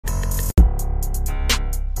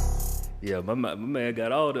Yeah, my man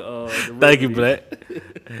got all the Thank you, remedies.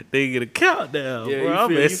 Black. They get a countdown, Yeah, bro. you I'm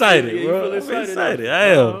feel- you excited, feel- yeah, you bro. feel I'm excited, excited. don't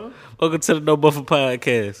I you? am. Welcome to the No Buffer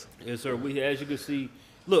Podcast. Yes, sir. As you can see,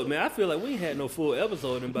 look, man, I feel like we ain't had no full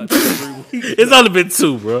episode in about 2 or 3 weeks. It's only been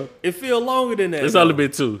 2, bro. It feel longer than that. It's though. only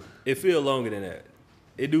been 2. It feel longer than that.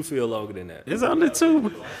 It do feel longer than that. It's only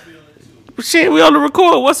 2. Shit, we only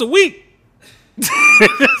record once a week.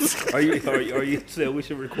 Are you saying we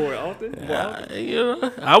should record often? More often? You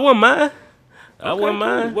know, I wouldn't mind. I Okay, wouldn't cool.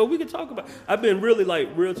 mind. Well, we can talk about. I've been really like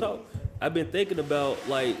real talk. I've been thinking about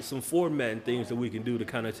like some formatting things that we can do to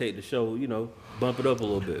kind of take the show, bump it up a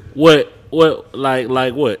little bit. What,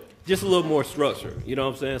 like what? Just a little more structure. You know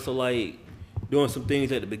what I'm saying? So like doing some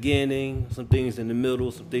things at the beginning, some things in the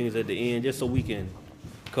middle, some things at the end, just so we can.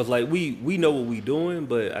 Cause like we know what we doing,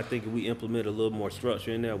 but I think if we implement a little more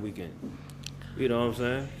structure in there, we can. You know what I'm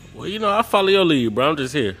saying? Well, I follow your lead, bro. I'm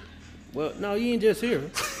just here. Well, no, you ain't just here.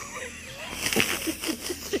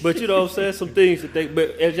 But you know what I'm saying? Some things to think.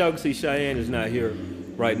 But as y'all can see, Cheyenne is not here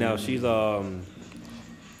right now. She's working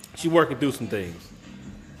through some things.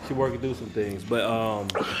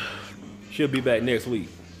 But she'll be back next week.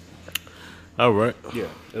 All right. Yeah,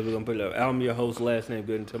 we're gonna put it up. I'm your host, last name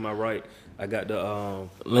good and to my right. I got the I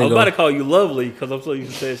Lingo. was about to call you Lovely because I'm so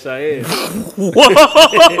used to saying Cheyenne. Whoa!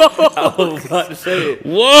 I was about to say it.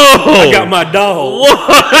 Whoa! I got my dog.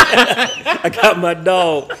 I got my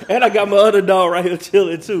dog. And I got my other dog right here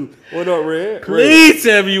chilling too. What up, Red? Please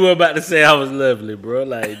tell me you were about to say I was lovely, bro.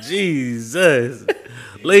 Like, Jesus.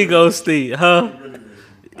 Lingo Steve, huh?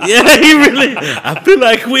 Yeah, he really. I feel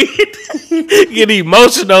like we get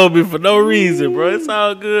emotional over me for no reason, bro. It's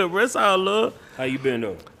all good, bro. It's all love. How you been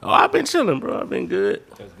though? Oh, I've been chilling, bro. I've been good.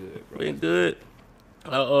 That's good, bro. Been good.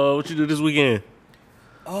 What you do this weekend?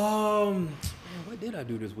 Man, what did I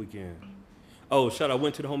do this weekend? Oh, I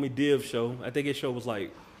went to the homie Div show. I think his show was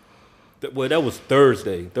like, that was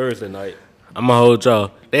Thursday night. I'm gonna hold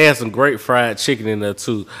y'all. They had some great fried chicken in there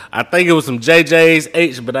too. I think it was some JJ's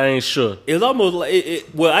H, but I ain't sure. It was almost like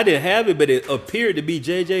well, I didn't have it, but it appeared to be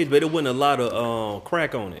JJ's, but it wasn't a lot of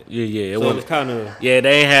crack on it. Yeah. So it was kind of Yeah,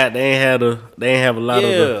 they ain't have a lot of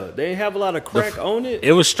the. they ain't have a lot of crack on it.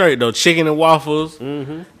 It was straight though. Chicken and waffles.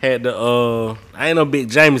 Mm-hmm. Had the I ain't no big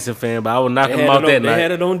Jameson fan, but I would knock They him had out that they night.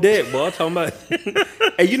 had it on deck, boy. I'm talking about.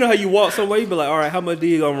 And you know how you walk somewhere, you be like, all right, how much do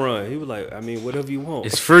you gonna run? He was like, I mean, whatever you want.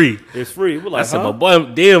 It's free. It's free. We I like, said, huh? my boy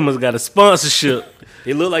Dilma's got a sponsorship.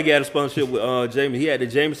 It looked like he had a sponsorship with Jamie. He had the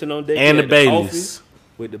Jameson on deck. And He the had Baileys. coffee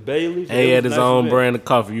with the Baileys. And he It had was his a nice own event. brand of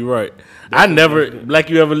coffee. You right. I never like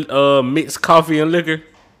you ever mix coffee and liquor.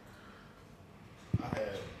 I had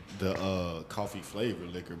the coffee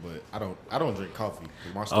flavored liquor, but I don't drink coffee.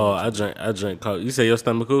 My Oh, stomach, I drink coffee. You say your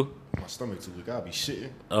stomach cool? my stomach too weak. I'll be shitting.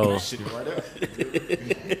 Oh. Shitting right out.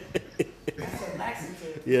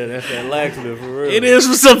 Yeah, that's that laxative for real. It is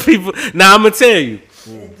for some people. Now I'm gonna tell you.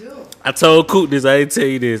 I told Coop this. I didn't tell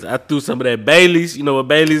you this. I threw some of that Bailey's. You know what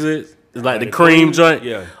Bailey's is? It's like the cream joint.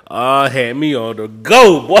 Yeah. Had me on the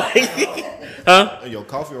go, boy. Huh? Yo,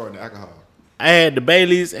 coffee or the alcohol? I had the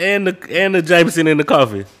Bailey's and the Jameson in the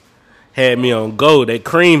coffee. Had me on go. That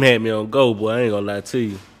cream had me on go, boy. I ain't gonna lie to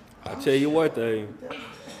you. I tell you what,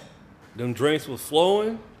 them drinks was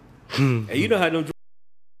flowing, and you know how them.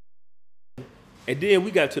 And then we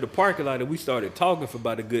got to the parking lot and we started talking for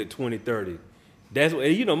about a good 20, 30. That's what,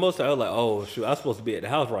 and you know, most of I was like, oh shoot, I'm supposed to be at the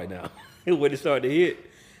house right now. When it started to hit,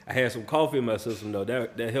 I had some coffee in my system though.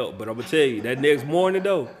 That helped. But I'm gonna tell you, that next morning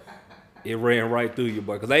though, it ran right through you,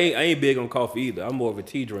 boy. Cause I ain't big on coffee either. I'm more of a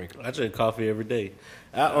tea drinker. I drink coffee every day.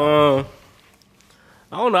 I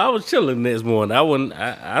don't know. I was chilling next morning.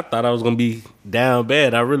 I thought I was gonna be down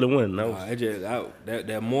bad. I really wasn't. The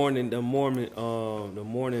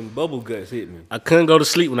morning bubble guts hit me. I couldn't go to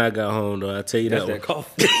sleep when I got home though. I tell you That's that. that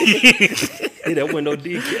coffee. Hey, that wasn't no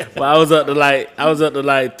decaf. But I was up to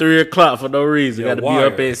like 3:00 for no reason. Yeah, Got to be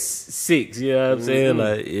wired. up at 6. You know what I'm saying?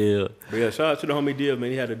 Like, yeah. But yeah, shout out to the homie Div,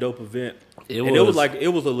 man. He had a dope event. It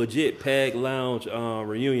was a legit PAG Lounge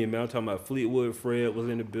reunion, man. I'm talking about Fleetwood Fred was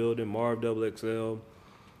in the building, Marv Double XL,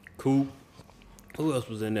 Coop. Who else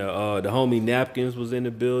was in there? The homie Napkins was in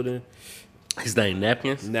the building. His name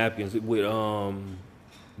Napkins. Napkins with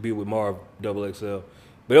be with Marv Double XL.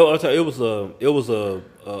 But I'll tell you, it was a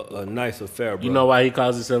nice affair, bro. You know why he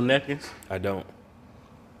calls himself Napkins? I don't.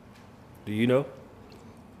 Do you know?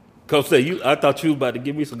 Coach say I thought you was about to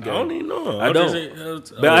give me some I game. don't even know. I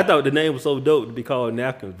don't. But I thought the name was so dope to be called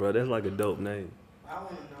Napkins, bro. That's like a dope name.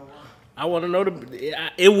 I want to know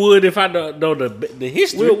it would if I don't know the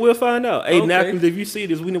history. We'll find out. Hey, Okay. Napkins, if you see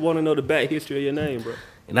this, we want to know the back history of your name, bro.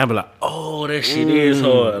 And I be like, oh, that shit is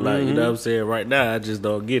hard. Like, you know what I'm saying? Right now, I just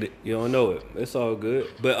don't get it. You don't know it. It's all good.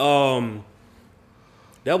 But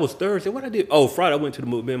that was Thursday. What I did? Oh, Friday I went to the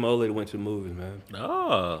movie. Me and my old lady went to the movies, man.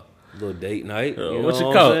 Oh. Little date night. What you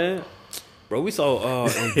I'm call it? saying? Bro, we saw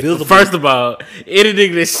Invisible. First of all, any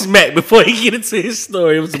nigga that smacked before he get into his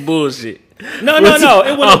story, it was some bullshit. No. It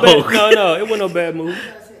wasn't no bad. No, it wasn't no bad movie.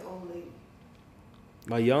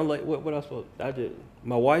 My young lady. What I supposed? I did.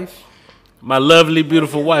 My wife. My lovely,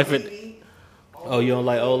 beautiful wife. Oh, you don't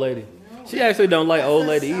like old lady? She actually don't like old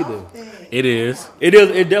lady either. It is. It is.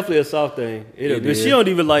 It definitely a soft thing. It is. It But is. she don't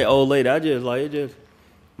even like old lady. I just like it. Just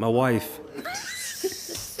my wife.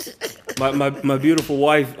 my beautiful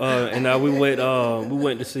wife and I we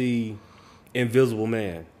went to see Invisible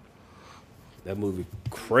Man. That movie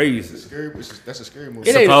crazy. That's a scary movie.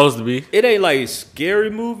 It ain't- Supposed to be. It ain't like a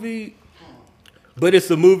scary movie, but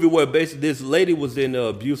it's a movie where basically this lady was in an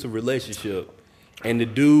abusive relationship, and the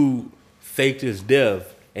dude faked his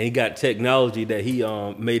death, and he got technology that he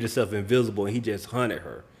made himself invisible, and he just hunted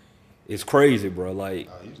her. It's crazy, bro. Like,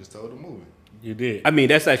 Oh, you just told the movie. You did. I mean,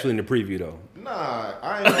 that's actually in the preview though. Nah,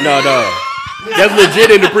 I ain't know. No, that's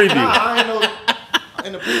legit in the preview. Nah, I ain't know.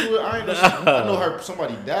 In the preview, I ain't know. I know her.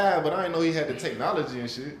 Somebody died, but I ain't know he had the technology and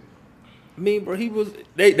shit. I mean, bro, he was.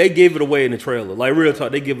 They gave it away in the trailer. Like real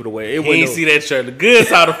talk, they give it away. It He ain't see that trailer. The good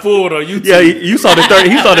saw the full on YouTube. Yeah, you saw the 30.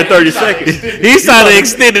 He saw the 30 seconds. He saw the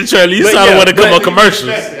extended trailer. You But saw the yeah, one that come but- on commercials.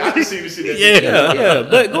 I just seen the shit. Yeah. Yeah,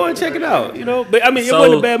 but go and check it out. You know, but I mean, it So-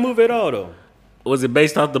 wasn't a bad movie at all though. Was it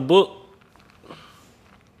based off the book?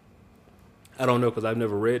 I don't know because I've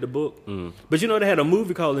never read the book. But you know, they had a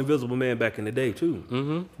movie called Invisible Man back in the day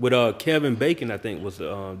too, with Kevin Bacon, I think was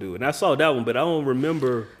the dude. And I saw that one, but I don't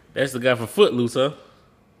remember. That's the guy from Footloose, huh?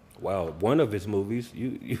 Wow, one of his movies.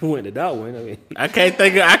 You went to that one. I mean, I can't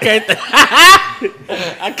think. I couldn't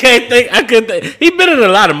think. He been in a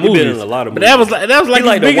lot of movies. been in a lot of But that was like he his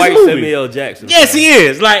like the biggest white movie. Samuel L. Jackson. Yes, he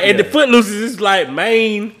is. Like, and the Yeah. Footloose is his like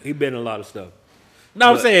main. He been in a lot of stuff.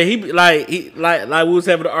 No, I'm saying he like we was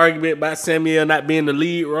having an argument about Samuel not being the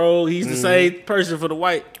lead role. He's the same person for the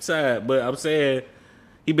white side, but I'm saying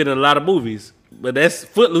he been in a lot of movies. But that's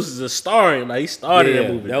Footloose is a starring. Like he starred in that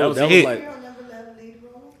movie. That was a hit. like You don't never let a lead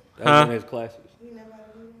role? that was in his classics. You never had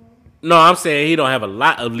a lead role? No, I'm saying he don't have a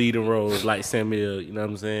lot of leading roles like Samuel. You know what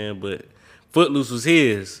I'm saying? But Footloose was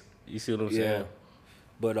his. You see what I'm Yeah, saying?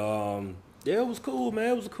 but yeah, it was cool,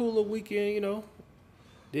 man. It was a cool little weekend, you know.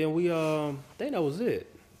 Then we I think that was it.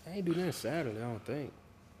 I ain't do nothing Saturday, I don't think.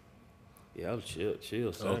 Yeah, I was chill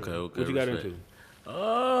Saturday. Okay, What you got respect. into?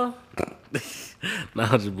 Nah,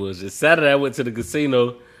 I'm just bullshit. Saturday I went to the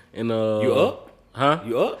casino and You up? Huh?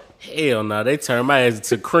 You up? Hell no, they turned my ass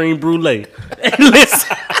into cream brulee. Hey,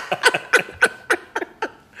 listen.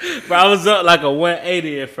 But I was up like a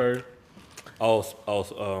 180 at first. I was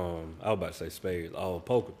about to say spades.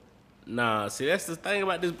 Poker. Nah, see that's the thing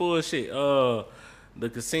about this bullshit. The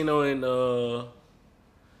casino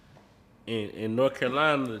in North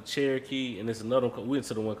Carolina, the Cherokee, and there's another one. We went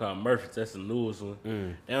to the one called Murphy's. That's the newest one.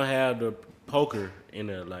 They don't have the poker in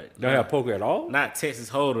there. Like Don't have poker at all? not Texas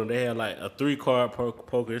Hold'em. They have like a 3-card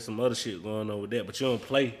poker. There's some other shit going on with that, but you don't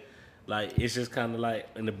play. Like it's just kind of like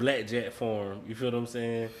in the blackjack form. You feel what I'm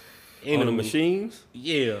saying? On the Anyway, machines?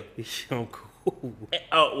 Yeah. I'm cool.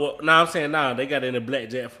 Oh well, no, I'm saying they got it in the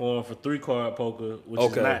blackjack form for 3-card poker, which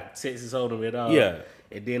is Okay. not Texas Hold'em at all. Yeah.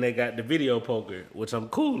 And then they got the video poker, which I'm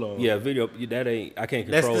cool on. Yeah, video. That ain't. I can't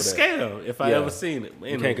That's control the that. scale. If I Yeah. ever seen it,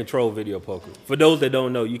 You can't control video poker. For those that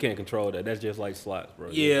don't know, you can't control that. That's just like slots, bro.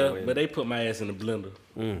 Just go Yeah, ahead. but they put my ass in the blender.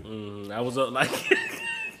 I was up like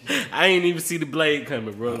I ain't even see the blade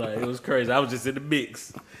coming, bro. Like it was crazy. I was just in the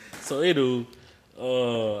mix. So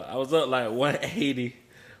I was up like 180.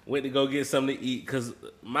 Went to go get something to eat because,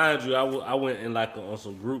 mind you, I went in like on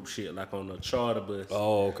some group shit, like on a charter bus.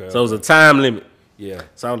 Oh, okay. So it was a time limit. yeah,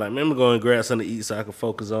 So I was like, man, I'm going to grab something to eat so I can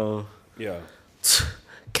focus on. yeah.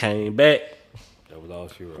 Came back. That was all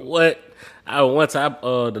she wrote. What? Once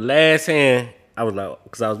the last hand, I was like,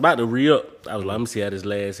 because I was about to re-up. I was like, let me see how this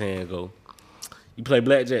last hand go. You play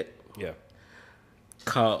blackjack? Yeah.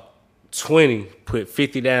 Caught 20, put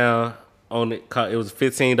 50 down on it. It was a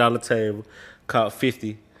 $15 table. Caught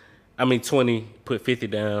 20, put 50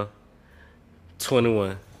 down.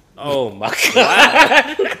 21. Oh my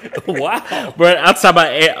God. Wow, Bro, I'm talking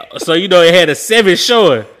about, so it had a 7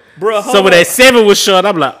 showing. bro. So when that 7 was short,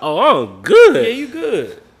 I'm like, oh, I'm good. Yeah, you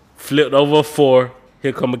good. Flipped over a 4.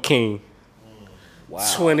 Here come a king.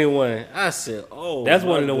 Wow. 21. I said, oh. That's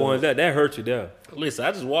one of my the God. ones that hurt you there. Listen,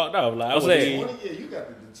 I just walked off. Like, I was saying- like, 20, yeah, you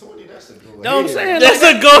got the 20. That's a go. Know what I'm saying? that's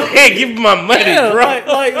a go ahead. Give me my money, Yeah, bro.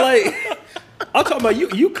 like I'm talking about you.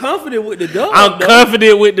 You confident with the dog? I'm though.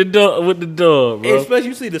 confident with the dog, bro. Especially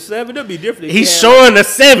you see the 7. That'd be different. if He's he had- showing a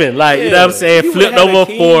 7, like you know what I'm saying. You Flipped would've had a over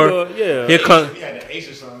king 4. or- yeah. Here come He had the ace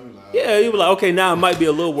or something. Like, Yeah, you were like, okay, now it might be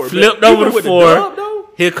a little work. flipped but over even the with 4. dub, though,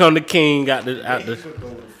 Here come the king. Out he the. flipped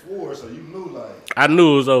over the 4, so you knew like. I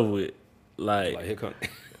knew it was over with. like Like here come.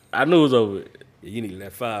 I knew it was over with. You needed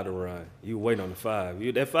that 5 to run. You were waiting on the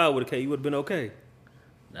 5. That 5 would have came. You would have been okay.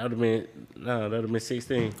 That would have been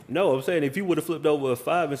 16. No, I'm saying if you would have flipped over a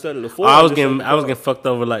 5 instead of the 4, I was getting fucked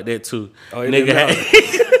over like that too. Oh, it Nigga,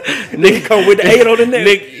 didn't nigga come with the 8 on the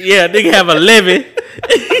neck. nigga have 11,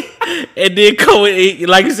 and then come with 8,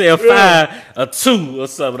 like you said, a 5, a 2 or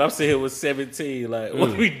something. I'm sitting here with 17. Like, what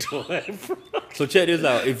are we doing, bro? So check this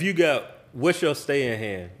out. If you got, what's your staying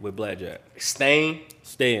hand with blackjack? Stain.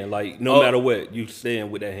 Staying, like no Oh. matter what, you staying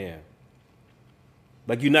with that hand.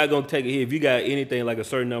 Like you're not gonna take it here. If you got anything like a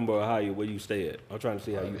certain number or higher, where you stay at? I'm trying to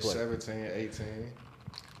see how you play. 17, 18.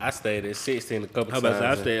 I stayed at 16 a couple How about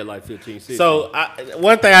times. I stay at like 15, 16? So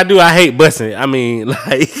one thing I do, I hate busting. I mean,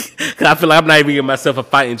 like, cause I feel like I'm not even giving myself a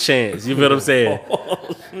fighting chance. You feel what I'm saying?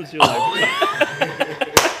 You're like,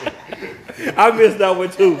 I missed that one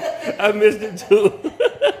too. I missed it too.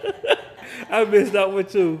 I missed that one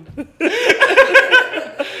too.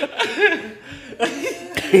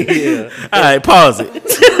 Yeah. All right, pause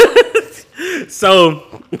it. So,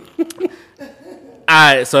 all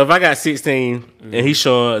right. So if I got 16 and he's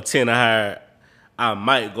showing a 10 or higher, I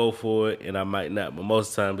might go for it and I might not. But most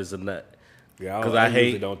of the time it's a nut. Yeah, 'Cause I I hate-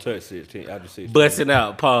 usually don't touch 16. I just 16. Busting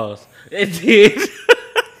out. Pause. It did.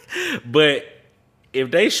 But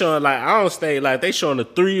if they showing like I don't stay like they showing a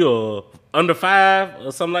 3 or under 5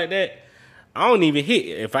 or something like that, I don't even hit.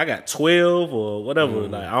 If I got 12 or whatever,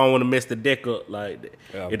 like I don't want to mess the deck up. Like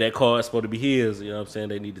Yeah. if that card's supposed to be his, you know what I'm saying?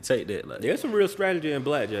 They need to take that. Like There's some real strategy in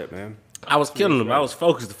blackjack, man. I was killing them. I was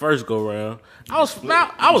focused the first go round. I was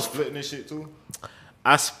splitting this shit too.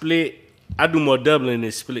 I split. I do more doubling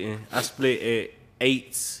than splitting. I split at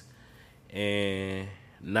 8s and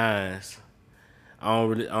 9s. I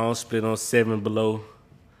don't split on 7 below.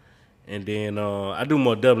 And then I do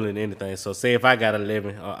more doubling than anything. So say if I got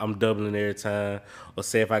 11, I'm doubling every time. Or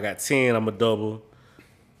say if I got 10, I'm a double.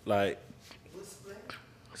 Like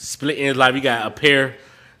splitting is like we got a pair.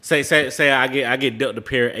 Say I get dealt a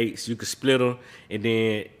pair of 8s. You can split them, and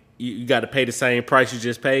then you got to pay the same price you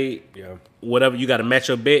just paid. Yeah. Whatever, you got to match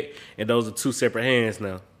your bet, and those are 2 separate hands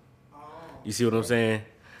now. You see what I'm saying?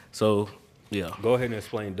 So yeah, Go ahead and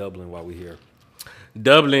explain doubling while we're here.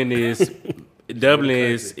 doubling is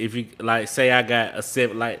if you like say I got a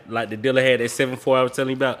 7 like the dealer had that 7-4 I was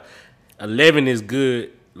telling you about. 11 is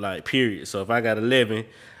good, like period. So if I got 11,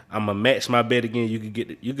 I'm gonna match my bet again.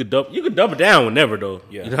 You could double down whenever though.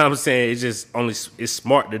 Yeah. You know what I'm saying? It's just it's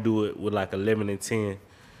smart to do it with like 11 and 10.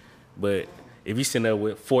 But if you sitting there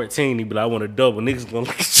with 14, you be like, I want to double. Niggas gonna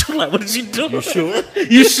look at you like, what did you do? You sure?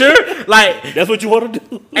 You sure? Like That's what you want to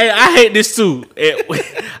do? hey, I hate this too.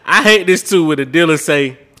 I hate this too when the dealer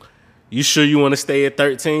say, you sure you want to stay at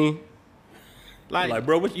 13? Like,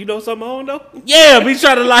 bro, what, you know something I don't know? Yeah, be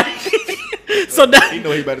trying to like. So now, He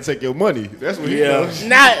know he about to take your money. That's what he Yeah. knows.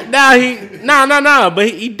 but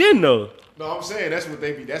he didn't know. No, I'm saying that's what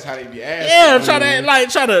they be. That's how they be asking. Yeah,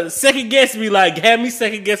 try to second guess me, like have me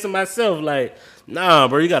second guessing myself, like nah,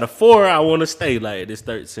 bro, you got a 4, I want to stay like this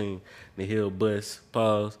 13. The hill bust,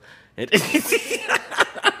 pause, and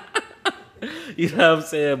you know what I'm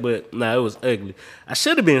saying? But nah, it was ugly. I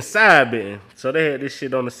should have been side betting. So they had this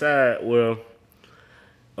shit on the side where,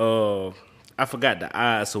 I forgot the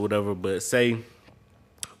odds or whatever, but say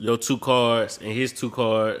your 2 cards and his 2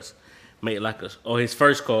 cards make like his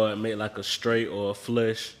first card make like a straight or a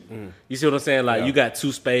flush. You see what I'm saying? Like you got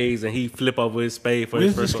 2 spades and he flip over his spade for Where's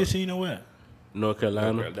his this first card. casino at? North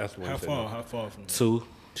Carolina. Okay, that's what How he said. far? How far from there? 2.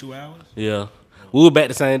 2 hours? Yeah. We were back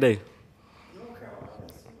the same day.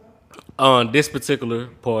 On this particular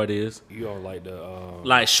part is You don't like the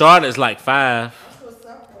like Charlotte's like 5. That's what South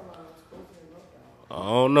Carolina's supposed to be looked at. I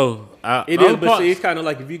don't know. It is, but see, it's kind of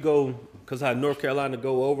like if you go, because how North Carolina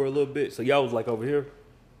go over a little bit. So y'all was like over here.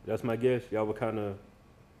 That's my guess. Y'all were kind of,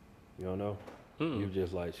 you don't know. You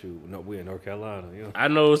just like, shoot, no, we in North Carolina, you know. I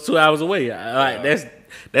know it's 2 hours away.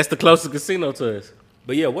 That's the closest casino to us.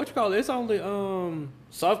 But yeah, what you call it? It's only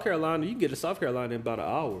South Carolina. You can get to South Carolina in about an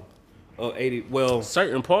hour or 80. Well,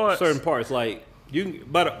 Certain parts. certain parts like you can.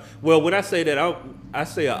 But well, when I say that, I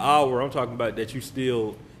say an hour. I'm talking about that you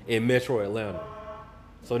still in Metro Atlanta.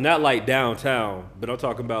 So not like downtown, but I'm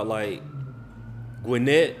talking about like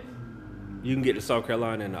Gwinnett. You can get to South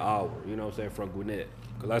Carolina in an hour. You know what I'm saying, from Gwinnett.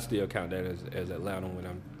 Because I still count that as Atlanta when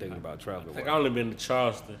I'm thinking about traveling. I think I only been to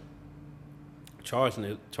Charleston.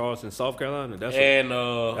 Charleston, South Carolina. That's And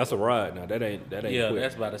a ride. Now that ain't yeah, quick.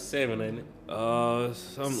 that's about a 7, ain't it?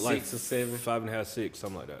 Something like 6 or 7. 5.5, 6,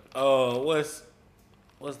 something like that.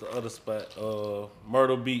 What's the other spot?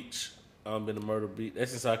 Myrtle Beach. I've been to Myrtle Beach.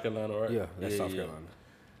 That's in South Carolina, right? Yeah, that's South Carolina.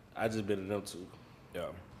 I just been to them two. Yeah.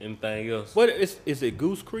 Anything else? What is it?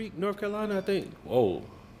 Goose Creek, North Carolina, I think. Whoa.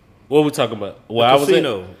 What we talking about? Well, I was at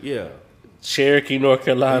Casino. Yeah. Cherokee, North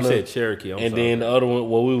Carolina. You said Cherokee. I'm and sorry. then the other one,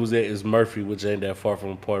 where we was at, is Murphy, which ain't that far from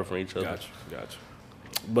apart from each other. Gotcha.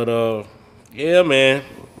 But yeah, man,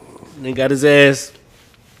 they got his ass.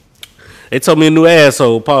 They told me a new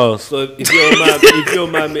asshole. Pause. So if you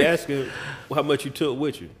don't mind me asking, how much you took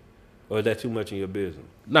with you, or is that too much in your business?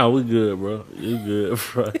 No, we good, bro. You good,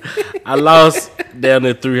 bro. I lost down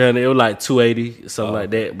to 300. It was like 280, something like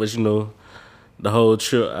that. But you know, the whole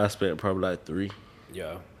trip I spent probably like 3.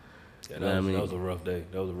 Yeah. That mean? was a rough day.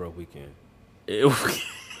 That was a rough weekend. It,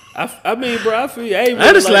 I mean, bro, I feel you. I ain't really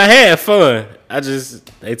honestly, I had fun.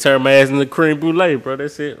 They turned my ass into cream brulee, bro.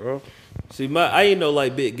 That's it, bro. See, I ain't no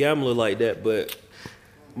like big gambler like that, but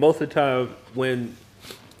most of the time when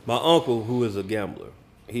my uncle, who is a gambler,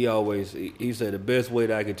 he said the best way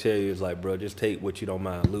that I can tell you is like, bro, just take what you don't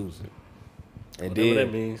mind losing. And Whatever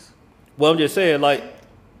that means. Well, I'm just saying, like,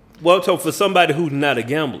 so for somebody who's not a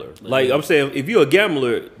gambler, like I'm saying, if you're a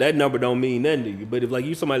gambler, that number don't mean nothing to you. But if like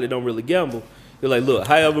you somebody that don't really gamble, you're like, look,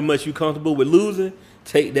 however much you comfortable with losing,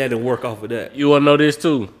 take that and work off of that. You wanna know this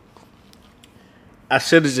too? I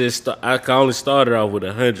should have I only started off with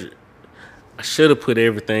 100. I should have put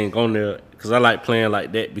everything on there because I like playing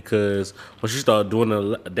like that. Because once you start doing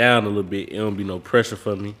it down a little bit, it don't be no pressure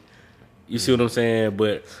for me. You see what I'm saying?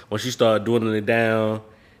 But once you start doing it down,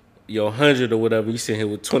 your 100 or whatever, you sitting here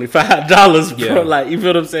with $25, bro. Yeah. Like, you feel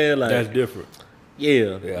what I'm saying? Like, That's different.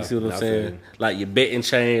 yeah. You see what I'm I saying? feel you. Like your betting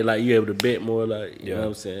chain, like you able to bet more, like you know Yeah. what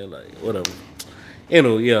I'm saying? Like whatever. You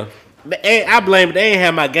know, yeah. I blame it. They ain't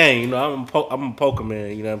have my game. You know, I'm a poker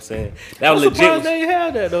man. You know what I'm saying? That was I'm legit. surprised they ain't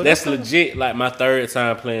have that though. That's legit. Like my 3rd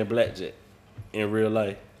time playing blackjack in real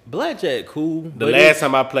life. Blackjack cool. The last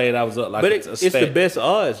time I played, I was up like but a it's stack. the best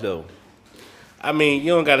odds though. I mean,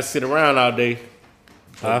 you don't got to sit around all day.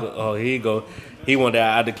 Huh? Oh, here you go. He wanted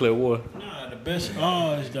that I declare war. Nah, the best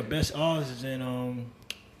odds is in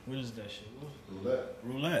what is that shit?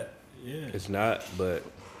 Roulette. Yeah. It's not, but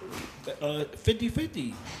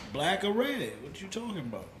 50-50. Black or red. What you talking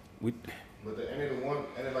about? we But ain't it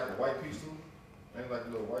like a white piece too? Ain't it like a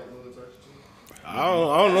little white little touch too? I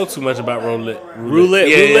don't know too much about roulette. roulette.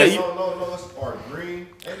 Yeah, roulette. yeah. No, it's or green.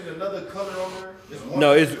 Ain't it another color on there? It's one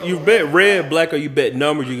No, it's color you on bet there. red, black, or you bet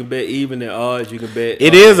numbers. You can bet even and odds. You can bet.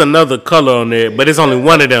 It is another color on there, but it's only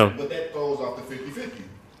one of them. But that throws off the 50-50.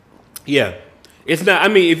 Yeah, it's not. I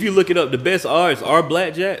mean, if you look it up, the best odds are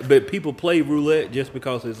blackjack, but people play roulette just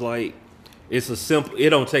because it's like it's a simple. It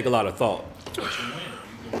don't take a lot of thought.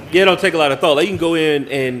 Yeah, it don't take a lot of thought. Like you can go in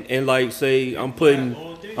and like say I'm putting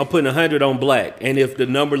 100 on black, and if the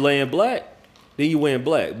number laying black, then you win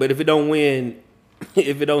black. But if it don't win,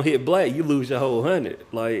 if it don't hit black, you lose your whole 100.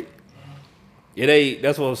 Like it ain't.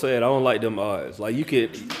 That's what I'm saying. I don't like them odds. Like you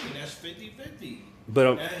could, And that's 50-50.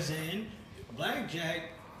 but As in, blackjack,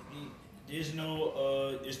 there's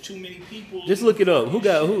no, there's too many people. just look it up.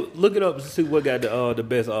 Look it up to see what got the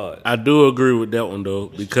best odds. I do agree with that one though,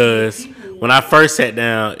 because when I first sat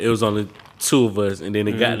down, it was only 2 of us, and then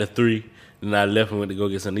it got to 3, and I left and went to go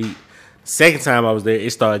get something to eat. Second time I was there,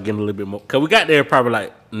 it started getting a little bit more. Cause we got there probably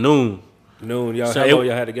like noon. Noon, y'all. So How it- long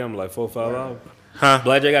y'all had to gamble? Like 4 or 5 hours. Huh?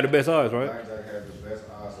 Blackjack got the best odds, right? Blackjack has the best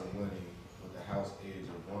odds of winning with a house edge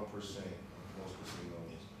of 1% of most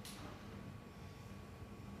casinos.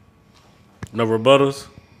 No rebuttals.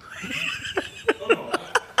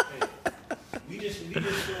 We just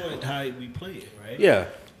saw it how we play it, right? Yeah.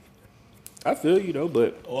 I feel you though,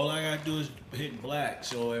 but All I gotta do is hit black.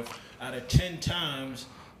 So if out of 10 times,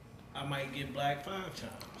 I might get black 5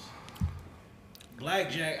 times.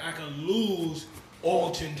 Blackjack, I could lose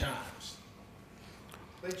all 10 times.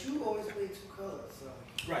 But you always play 2 colors,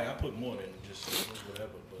 so. Right, I put more than just whatever.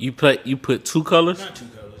 But You put 2 colors. not 2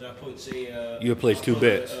 colors. I put say You place 2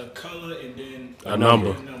 bets. A color and then A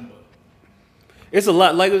number. it's a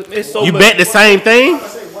lot. Like it's so You much. bet the same thing. I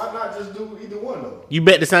say, why not just do either one though? You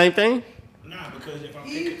bet the same thing. Nah, because if I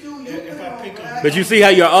You pick, do, you if I bet pick on a, black. But you see how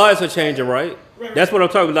your odds are changing, right? That's what I'm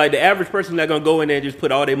talking. Like the average person not gonna go in there and just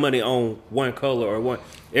put all their money on one color or one.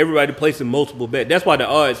 Everybody placing multiple bets. That's why the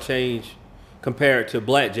odds change compared to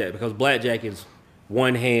blackjack, because blackjack is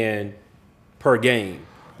one hand per game.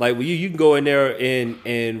 Like when you can go in there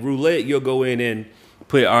and roulette, you'll go in and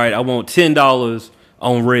put, all right, I want $10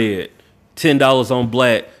 on red, $10 on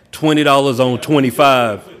black, $20 on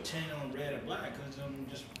 25. put 10 on red or black,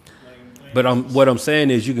 But what I'm saying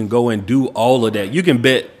is you can go and do all of that. You can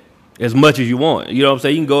bet as much as you want. You know what I'm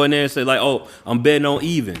saying? You can go in there and say like, oh, I'm betting on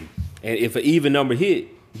even. And if an even number hit,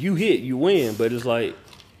 you win. But it's like,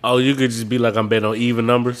 Oh, you could just be like, I'm betting on even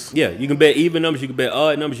numbers. yeah, you can bet even numbers, you can bet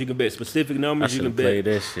odd numbers, you can bet specific I numbers, you should can have bet. played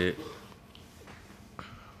that shit.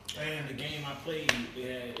 And the game I played, they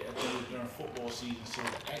had, I think it was during football season, so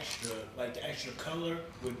the extra color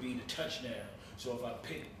would be the touchdown. So if I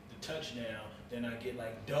pick the touchdown, then I get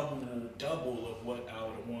like double of what I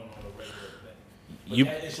would have won on a regular bet.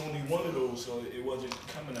 But it's only one of those, so it wasn't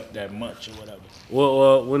coming up that much or whatever.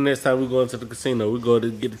 Well, when next time we go into the casino, we go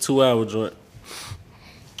to get the 2-hour joint.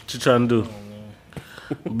 What you trying to do?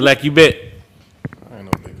 Black, you bet. I ain't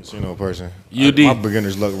no big casino person. UD. My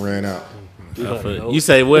beginner's luck ran out. You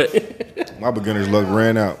say what? My beginner's luck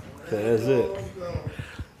ran out. That's it.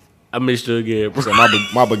 I missed you again, bro. So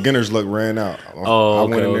my beginner's luck ran out. I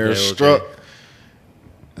went in there struck.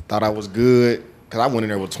 I thought I was good because I went in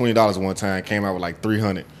there with $20 one time. Came out with like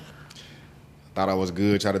 $300. Thought I was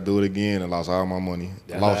good. Tried to do it again and lost all my money.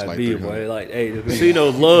 Lost like $300. Boy. Like, hey, the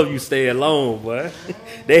casinos love you staying long, boy.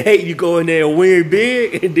 They hate you go in there and win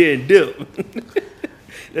big and then dip.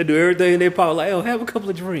 They do everything in their power. Like, oh, have a couple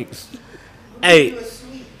of drinks. Hey,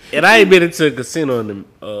 and I ain't been into a casino in the.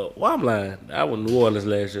 Well, I'm lying. I went to New Orleans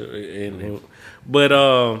last year, but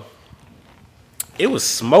it was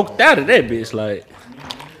smoked out of that bitch. Like,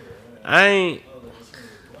 I ain't.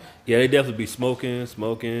 Yeah, they definitely be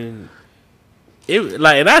smoking. It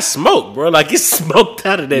like, and I smoked, bro. Like, it's smoked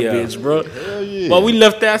out of that Yeah. bitch, bro. Hell yeah. But we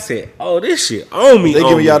left there. I said, "Oh, this shit on me." They on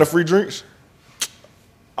giving me. y'all the free drinks?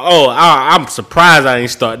 Oh, I'm surprised I ain't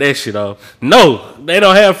start that shit off. No, they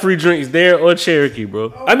don't have free drinks there or Cherokee,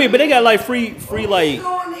 bro. I mean, but they got like free like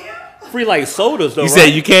Going there? free like sodas though. You right? said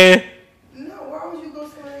you can? No, why would you go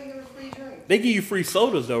somewhere and get a free drink? They give you free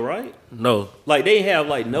sodas though, right? No. Like they have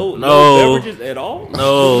like no No. beverages at all.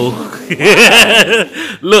 No.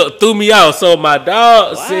 Look, threw me out. So my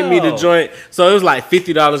dog sent me the Wow. joint. So it was like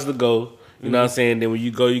 $50 to go. You know what I'm saying? Then when you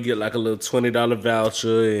go, you get like a little $20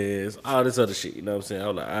 voucher and all this other shit. You know what I'm saying? I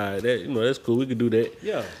was like, all right, that's cool. We can do that.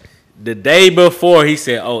 Yeah. The day before, he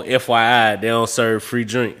said, "Oh, FYI, they don't serve free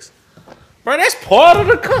drinks." Bro, that's part of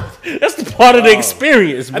that's the part of the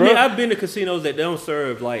experience, I bro. mean, I've been to casinos that don't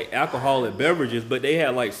serve like alcoholic beverages, but they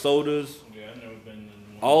have like sodas, Yeah, I never been in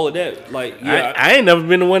one. all of that. Like, yeah, I ain't never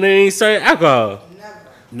been to one that ain't serve alcohol.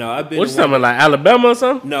 no, I've been. What to you talking one- about, like Alabama or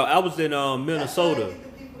something? No, I was in Minnesota. Get the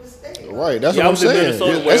people to stay. Right, that's Yeah, I what I'm was in saying.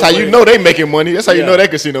 Minnesota That's where- how you know they making money. That's how you Yeah. know that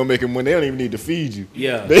casino making money. They don't even need to feed you.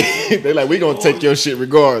 Yeah. They like, we gonna take your shit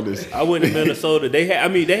regardless. I went to Minnesota. They had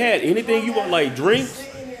anything you want, like drinks,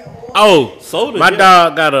 Oh, sodas. my yeah.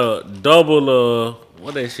 dog got a double,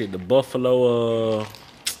 what that shit, the Buffalo,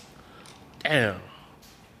 damn.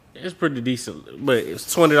 It's pretty decent, but it's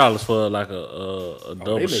 $20 for like a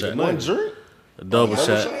double making shot. money. One drink? A double shot.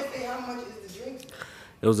 They say how much is the drink?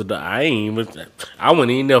 It was I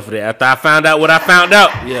wasn't even there for that. After I found out what I found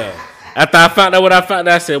out, Yeah.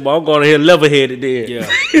 I said, well, I'm going to here level-headed then. Yeah.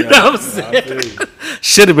 You know what I'm saying?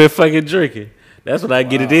 Should have been fucking drinking. That's when I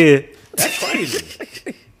get it in. That's crazy.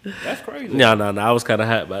 That's crazy. No, I was kind of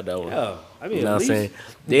hot about that one. Yeah. I mean, You know at what I'm least saying?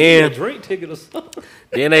 give me a Then, drink ticket or something.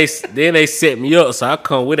 then they set me up, so I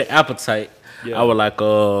come with an appetite. Yeah. I was like,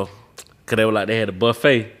 cause they were like, they had a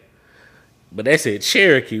buffet. But they said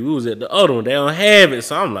Cherokee. We was at the other one. They don't have it.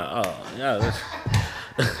 So I'm like, oh,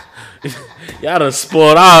 y'all done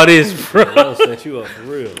spoiled all this, bro. I'll set you up for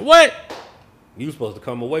real. What? You was supposed to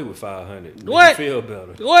come away with 500. What? Feel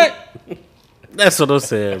better. What? That's what I'm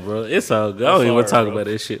saying, bro. It's all good. I don't even want to sorry, talk bro. about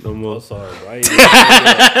that shit no I'm more. sorry, bro. I ain't even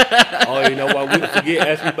oh, you know why we forget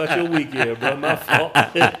ask you about your weekend, bro. My fault.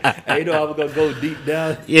 I ain't know I was gonna go deep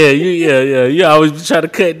down. Yeah, you always be trying to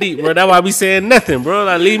cut deep, bro. That's why I be saying nothing, bro.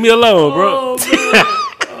 Like, leave me alone, bro.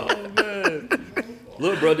 Oh man.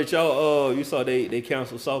 Look, bro, did y'all you saw they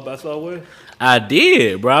canceled South by Southwest? I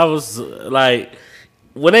did, bro. I was like,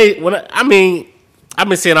 I've been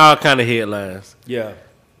seeing all kind of headlines, Yeah.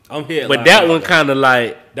 I'm here. but that one kind of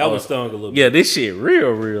like that one stung a little bit. Yeah, this shit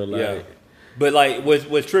real. Like, Yeah. But like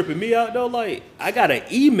what's tripping me out though, like I got an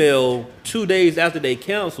email 2 days after they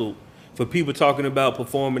canceled for people talking about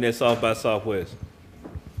performing at South by Southwest.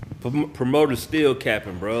 Promoters still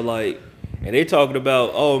capping, bro. Like, and they talking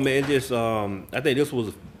about, oh man, just I think this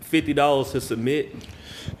was $50 to submit.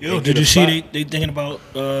 Yo, And did get you a see spot. they thinking about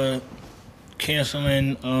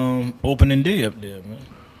canceling opening day up there, man?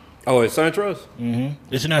 Oh, it's SunTrust?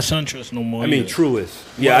 It's not SunTrust no more. I mean either. Truist.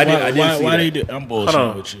 Yeah, I didn't see why that. they do? I'm Hold bullshitting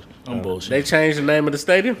on. with you. I'm bullshitting. they changed the name of the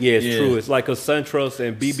stadium. Yeah, it's Yeah. Truist. Like a SunTrust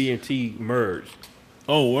and BB&T merged.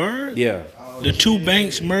 Oh, word? Yeah, The two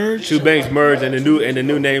banks merged? two banks merged, and the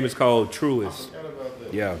new name is called Truist.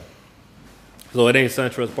 Yeah. So it ain't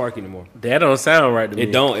SunTrust Park anymore. That don't sound right to me.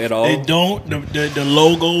 It don't at all. They don't. The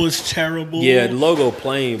logo is terrible. Yeah, the logo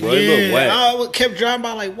plain, bro. It look whack. I kept driving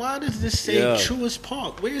by like, why does this say Yeah. Truist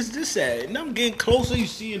Park? Where is this at? And I'm getting closer, you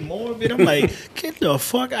seeing more of it. I'm like, get the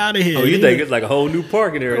fuck out of here. Oh, you think it's like a whole new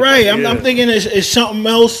park in there? Right, Yeah. I'm thinking it's something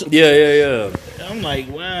else. Yeah. I'm like,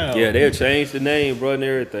 wow. Yeah, they'll change the name, bro, and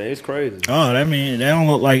everything. It's crazy. Oh, that don't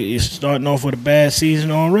look like it's starting off with a bad season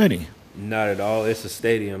already. Not at all. It's a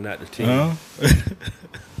stadium, not the team. Huh?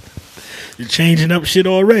 You're changing up shit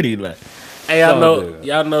already, like. Hey, It's all good.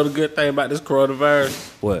 y'all know the good thing about this coronavirus?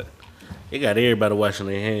 What? It got everybody washing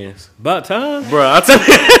their hands. About time? Bro, I tell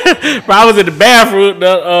you, bro, I was in the bathroom.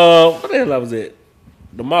 What the hell I was at?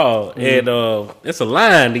 The mall, and it's a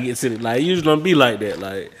line to get to. Like, it usually don't be like that.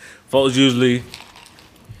 Like, folks usually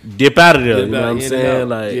dip out of there. Dip You know out, what I'm in and saying? out.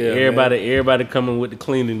 Like, Yeah, everybody coming with the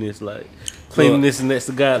cleanliness. Like, cleanliness and next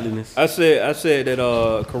to godliness. I said that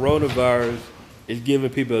coronavirus is giving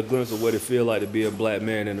people a glimpse of what it feel like to be a black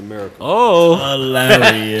man in America. Oh,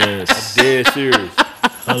 Hilarious. Dead serious.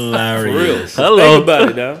 For real. Hilarious. Hello. Think about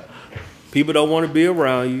it now. People don't want to be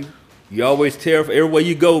around you. You always terrified. Everywhere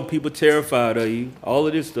you go, people terrified of you. All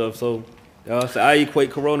of this stuff. So I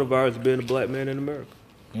equate coronavirus to being a black man in America.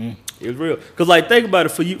 It's real. Cause like think about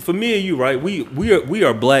it for me and you, right? We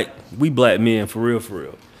are black. We black men for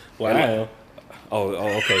real. wow. Oh,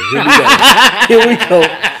 okay. Here we go. Here we go.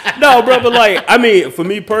 No, bro, but like, I mean, for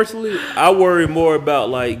me personally, I worry more about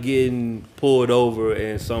like getting pulled over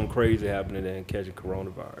and something crazy happening than catching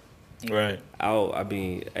coronavirus. Right. I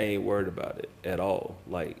mean, I ain't worried about it at all.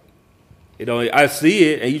 Like, it only I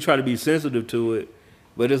see it, and you try to be sensitive to it,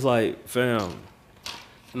 but it's like, fam.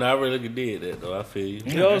 No, I really did that though. I feel you.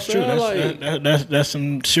 You know what I'm That's true. saying? That's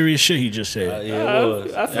some serious shit he just said. Yeah, it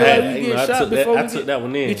was. I feel like we get shot before I we took get. that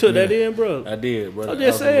one in. You took that in, bro. I did, bro. I'm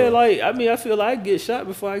just saying, like, I mean, I feel like I get shot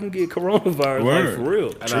before I can get coronavirus, Word. like, for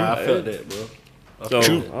real. Nah, I felt that, bro. So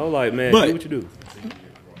True. I'm like, man, But- do what you do.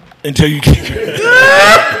 Until you get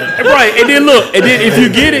Right, and then look, and then if you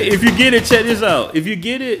get it, check this out. If you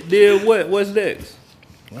get it, then what's next?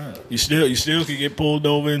 you still could get pulled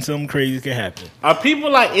over and something crazy could happen. Are people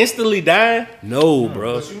like instantly dying? No,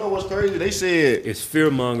 bro. But you know what's crazy? They said It's fear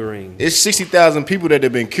mongering it's 60,000 people that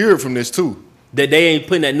have been cured from this too. that they ain't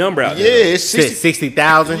putting that number out Yeah, there. it's 60.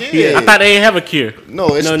 60,000? Yeah. I thought they ain't have a cure.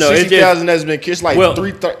 No, it's No, it's 60,000 that's been cured. It's like Well-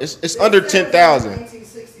 it's under 10,000.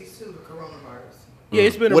 1962, the coronavirus. Yeah,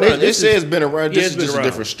 it's been Well, around. it This says is- it's been around. yeah, This it's is been just around. a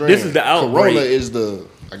different strain. This is the outbreak. Corona is the,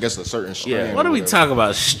 I guess, a certain strain. Yeah. What are we whatever. talking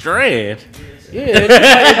about? Strand? Yeah,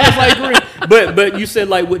 it's just like green. But you said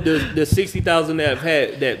like with the 60,000 that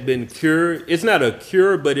have that been cured, it's not a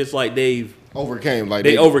cure, but it's like they Overcame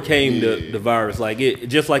overcame yeah. the virus. Like it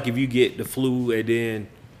just like if you get the flu and then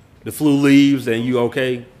the flu leaves and you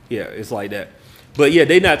okay. Yeah, it's like that. But yeah,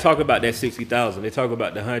 they not talking about that 60,000. They talk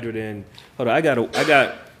about the 100 and hold on. I got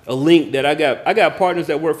a link that I got partners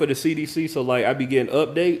that work for the CDC. So like I be getting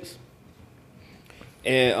updates.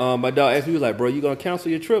 And my dog asked me, he was like, bro, you gonna cancel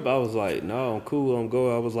your trip? I was like, no, I'm cool, I'm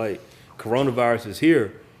going. I was like, coronavirus is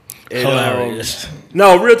here. And, Hilarious.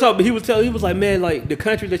 no, real talk. But he was like, man, like the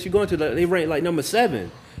country that you're going to, like, they rank like number 7.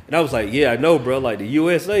 And I was like, yeah, I know, bro. Like the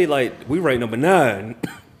USA, like we rank number 9.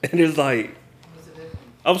 And it's like,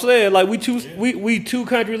 I'm saying, like we two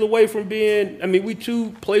countries away from being. I mean, we 2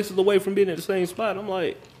 places away from being at the same spot. I'm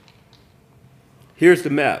like, here's the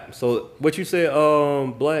map. So what you said,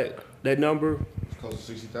 Black, that number. Close to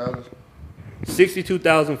 60,000.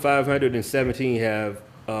 62,517 have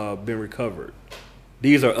been recovered.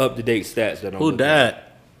 These are up-to-date stats that I'm Who looking at. died?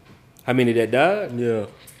 How many that died? Yeah.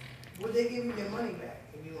 Would they give you your money back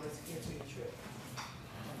if you wanted to cancel your trip?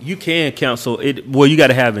 You can cancel it. Well, you got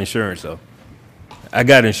to have insurance, though. I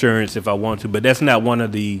got insurance if I want to, but that's not one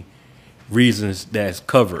of the reasons that's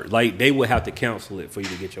covered. Like, they would have to cancel it for you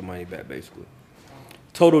to get your money back, basically.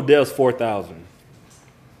 Total deaths, 4,000.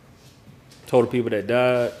 Total people that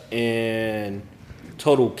died. And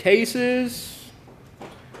total cases,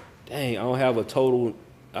 dang, I don't have a total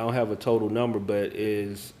number, but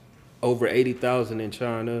is over 80,000 in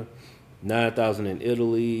China, 9,000 in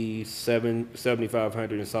Italy,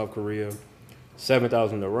 7,500 in South Korea,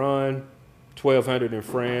 7,000 in Iran, 1,200 in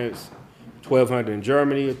France, 1,200 in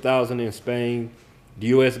Germany, 1,000 in Spain. The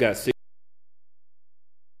U.S. got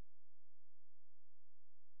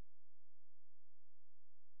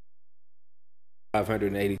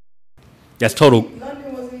 580. That's total.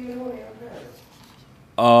 London wasn't even on there.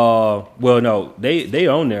 Paris. Well, no, they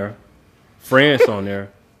on there. France on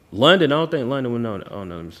there. London, I don't think London was on. Oh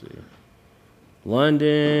no, let me see.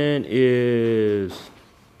 London is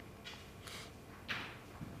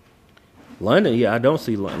London, yeah, I don't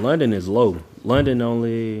see London is low. London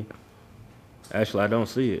only. Actually, I don't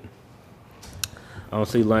see it. I don't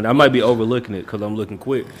see London. I might be overlooking it because I'm looking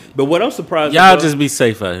quick. But what I'm surprised Y'all about, just be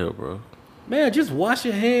safe out here, bro. man, just wash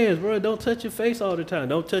your hands, bro. Don't touch your face all the time.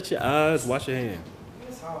 Don't touch your eyes. Wash your hands.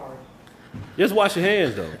 It's hard. Just wash your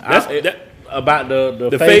hands though. About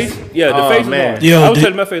the face. Yeah, the face. Man. Is hard. I was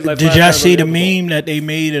touching my face like did 5 y'all times see the on episode. meme that they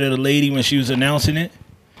made of the lady when she was announcing it?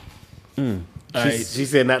 She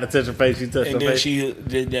said not to touch her face. She touched her And then face. she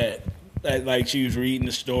did that. Like she was reading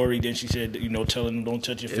the story, then she said, telling them don't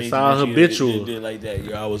touch your face. all and then habitual. She did like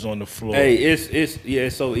that. I was on the floor. Hey,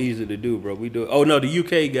 it's so easy to do, bro. We do it. Oh no, the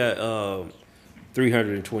UK got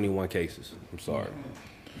 321 cases. I'm sorry,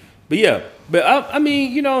 but yeah, but I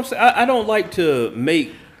mean, you know, what I'm saying, I don't like to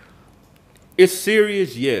make it's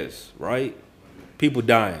serious. Yes, right. People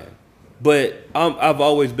dying, but I've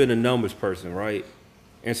always been a numbers person, right?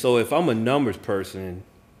 And so if I'm a numbers person,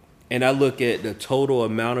 and I look at the total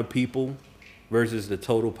amount of people versus the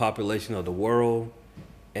total population of the world,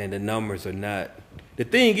 and the numbers are not. The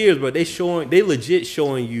thing is, bro, they legit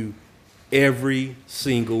showing you every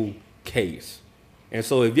single case. And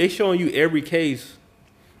so if they showing you every case,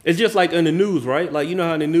 it's just like in the news, right? Like, you know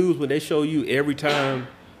how in the news when they show you every time,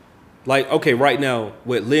 like, okay, right now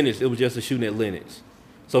with Lennox, it was just a shooting at Lennox.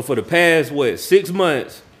 So for the past, 6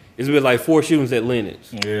 months, it's been like 4 shootings at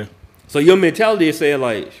Lennox. Yeah. So your mentality is saying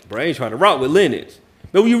like, bro, I ain't trying to rock with Lennox.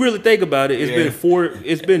 But when you really think about it,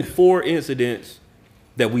 it's been 4 incidents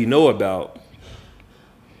that we know about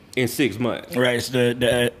in 6 months. Right. It's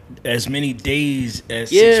the as many days as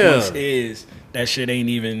 6 Yeah. months is. That shit ain't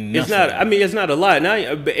even. It's nothing. not. I mean, it's not a lot. Now,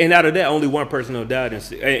 and out of that, only 1 person died,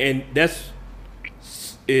 and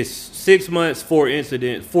it's 6 months, 4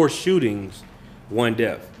 incidents, 4 shootings, 1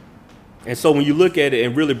 death. And so when you look at it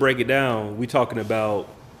and really break it down, we talking about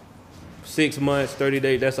 6 months, 30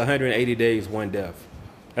 days. That's 180 days, 1 death.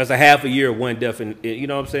 That's a half a year, 1 death, and you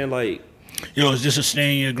know what I'm saying? Like, Yo, is this a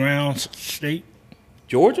stand your ground state?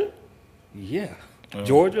 Georgia, yeah,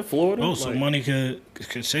 Georgia, Florida. Oh, so like, money could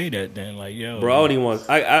say that then, like, yo, bro, I don't even want.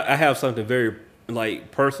 I have something very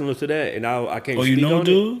like personal to that, and I can't. Oh, you speak know, on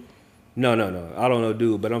dude? It. No. I don't know,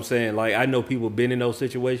 dude. But I'm saying, like, I know people been in those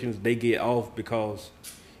situations. They get off because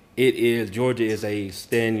Georgia is a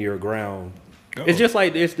stand your ground. Oh. It's just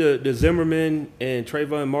like it's the Zimmerman and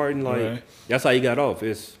Trayvon Martin. Like, Right. That's how you got off.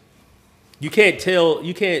 It's you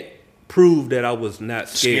can't prove that I was not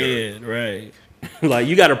scared. Right. Like,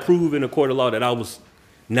 you got to prove in a court of law that I was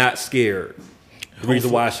not scared. The reason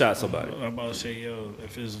why I shot somebody. I'm about to say, yo,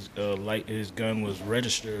 if his gun was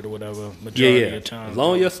registered or whatever, majority of the time. As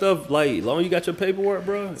long as your stuff, as long as you got your paperwork,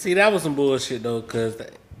 bro. See, that was some bullshit though, cause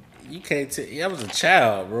you can't tell. I was a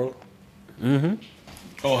child, bro.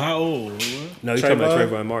 Oh, how old? What? No, you're talking about Trayvon?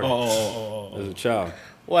 Trayvon Martin. Oh. As a child.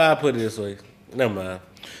 Well, I put it this way. Never mind.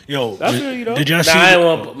 Yo, I feel you, though. did y'all Now, see? I ain't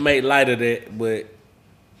want to make light of that, but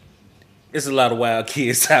it's a lot of wild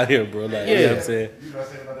kids out here, bro. Like, you know what I'm saying? You know what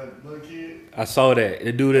I'm saying about that little kid? I saw that.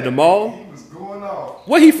 The dude at the mall. He was going off.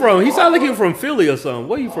 Where he from? He sounded like he was from Philly or something.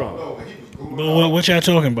 Where you from? No, but he was going But what y'all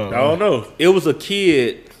talking about? I don't know. It was a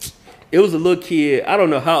kid. It was a little kid. I don't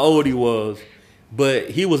know how old he was,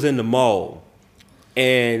 but he was in the mall.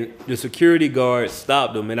 And the security guard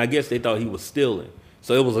stopped him, and I guess they thought he was stealing.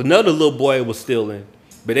 So it was another little boy that was stealing.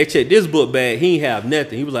 But they checked this book bag. He ain't have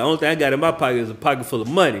nothing. He was like, only thing I got in my pocket is a pocket full of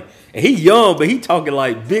money. And he young, but he talking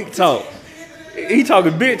like big talk. He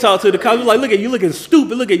talking big talk to the cops. He was like, look at you looking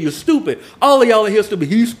stupid. Look at you stupid. All of y'all in here stupid.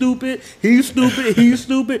 He's stupid. He's stupid. He's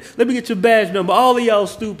stupid. Let me get your badge number. All of y'all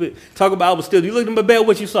stupid. Talk about I was stealing. You looked at my bag,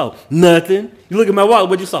 what you saw? Nothing. You look at my wallet,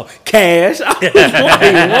 what you saw? Cash. I was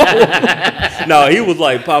like, whoa. No, he was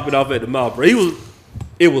like popping off at the mouth, bro.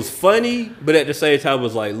 It was funny, but at the same time, it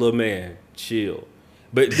was like, little man, chill.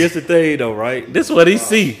 But this the thing, though, right? This what he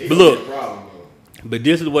see. But look, but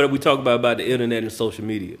this is what we talk about the internet and social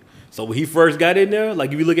media. So when he first got in there,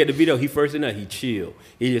 like if you look at the video, he first in there, he chill.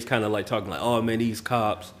 He just kind of like talking like, oh man, these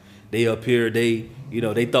cops, they up here, they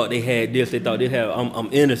thought they had this, they thought they had, I'm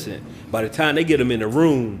innocent. By the time they get him in the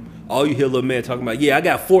room, all you hear little man talking about, yeah, I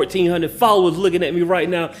got 1,400 followers looking at me right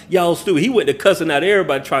now. Y'all stupid. He went to cussing out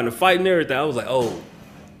everybody trying to fight and everything. I was like, oh,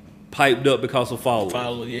 piped up because of followers.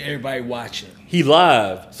 Everybody watching. He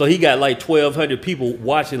live, so he got like 1,200 people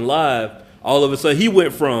watching live. All of a sudden, he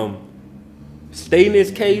went from stating his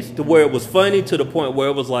case to where it was funny to the point where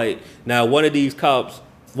it was like, now one of these cops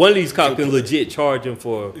can legit charge him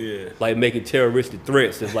for like making terroristic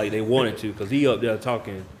threats if like they wanted to, because he up there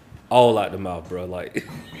talking all out the mouth, bro. Like,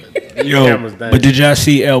 Yo, but did y'all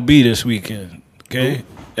see LB this weekend? Okay,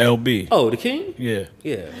 LB. Oh, the King? Yeah.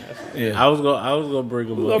 Yeah. Yeah. I was gonna bring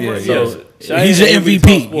him up. Yeah, So, He's the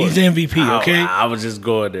MVP. He's the MVP, okay? I was just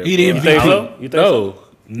going there. He the bro. MVP. You think so? You think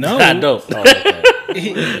No, No. I don't. Oh, okay.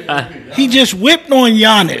 He just whipped on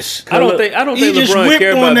Giannis. I don't think He just LeBron whipped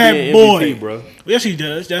care on about that being boy. MVP, bro. Yes, he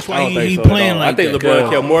does. That's I why don't think he so at playing all. like I think that. LeBron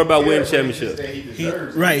care more about winning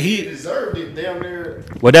championship. Right, he deserved it damn near.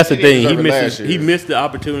 Well, that's the He thing. didn't deserve it last He year. missed the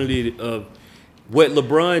opportunity of what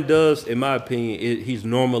LeBron does. In my opinion, he's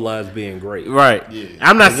normalized being great. Right.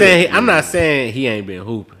 I'm not saying he ain't been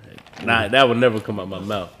hooping. Nah, that would never come out my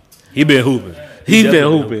mouth. He been hooping. He's been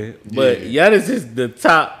definitely hooping, but Giannis is the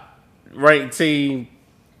top ranked team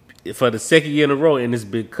for the second year in a row, and it's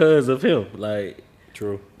because of him. Like,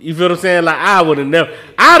 True. you feel what I'm saying? Like,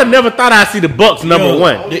 I'd have never thought I'd see the Bucks number Yo,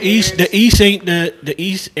 one. The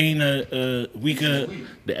East ain't a weaker.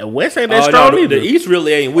 The West ain't that Oh, strong no, either. the East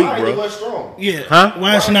really ain't weak, bro. West strong. Yeah, Huh?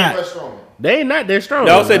 why it's not? West strong. They ain't not that strong.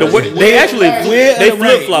 No, I'll say they actually Where- they right.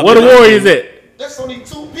 flip flop. Where the Warriors at? That's only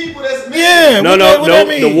two people that's missing. Yeah, No, what no, that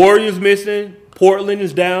no. mean? The Warriors missing. Portland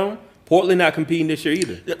is down. Portland not competing this year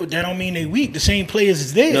either. That don't mean they weak. The same players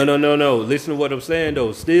is there. No. Listen to what I'm saying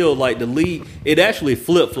though. Still, like the league, it actually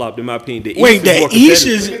flip flopped in my opinion. The Wait, East the more East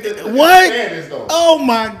competitive. is Look what? at the standings, though. Oh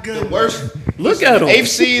my The god! worst. Look at them. Eighth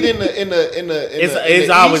seed in the It's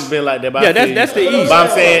always been like that. But Yeah, I feel that's you. the East. But I'm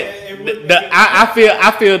saying,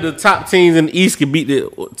 I feel the top teams in the East can beat the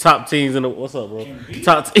top teams in the what's up, bro?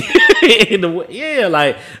 Top in the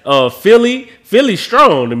like Philly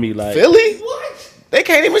strong to me. Like Philly. What? They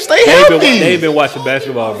can't even stay They've healthy. been watching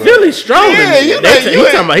basketball, bro. Philly strong Yeah, to me. you know, He you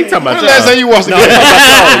talking about When the last time y'all. you watched the No,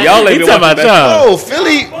 game? y'all ain't He been talking watching about basketball. y'all. Oh,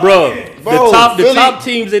 Philly, Bro, Bro, the Philly- top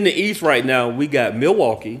teams in the East right now, we got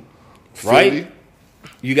Milwaukee, right? Philly.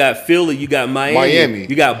 You got Philly, you got Miami,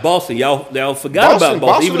 you got Boston. Y'all forgot Boston- about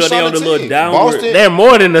Boston, even though Boston they on the a little solid downward. team. They're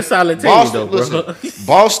more than a solid team, Boston, though, bro. listen,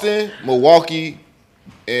 Boston, Milwaukee,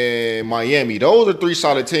 and Miami. Those are three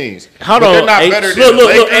solid teams. Hold But on, they're not hey, better Look, than the look,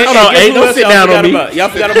 Lakers. hey, Hold on, guess hey, who don't else sit y'all down forgot on me. about? Y'all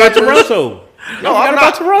forgot about Toronto. No, Y'all I'm forgot not.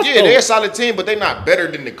 about Toronto. Yeah, they're a solid team, but they're not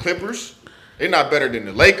better than the Clippers. They're not better than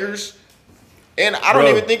the Lakers. And I don't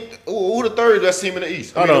Bro. even think who the third best team in the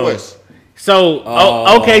East. I mean, Hold the on. West. So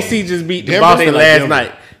OKC just beat the Denver, Boston they like last Denver.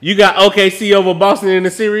 night. You got OKC over Boston in the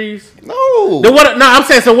series. No, No, I'm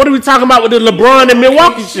saying. So what are we talking about with the LeBron and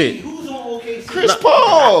Milwaukee shit? Who's on OKC? Chris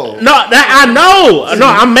Paul. No, that I know. No,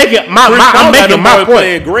 I'm making my I'm making my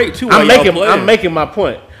playing point. great too. while I'm y'all playing. making my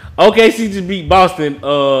point. OKC just beat Boston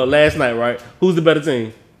last night, right? Who's the better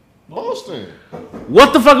team? Boston.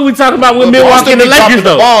 What the fuck are we talking about with But Milwaukee Boston and the be Lakers dropping the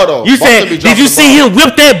though? ball, though. You Boston said, be did dropping you the see ball. him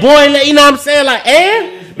whip that boy? You know what I'm saying? Like,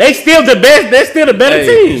 they still the best. They're still the better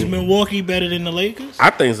Hey. Is team. Milwaukee better than the Lakers? I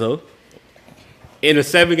think so. In a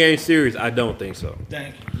 7-game series, I don't think so.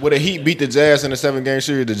 Thank you. Would the Heat beat the Jazz in a 7-game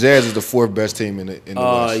series? The Jazz is the fourth best team in the West. Yeah.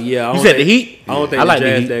 I You don't said think- the Heat? I don't think I like the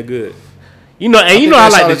the Jazz Heat. that good. You know, and you think know I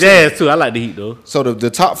that's like the solid Jazz too. I like the Heat though. So the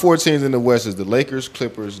top four teams in the West is the Lakers,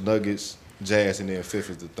 Clippers, Nuggets, Jazz, and then fifth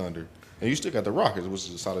is the Thunder. And you still got the Rockets, which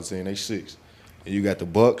is a solid team. They 6. And you got the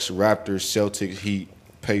Bucks, Raptors, Celtics, Heat,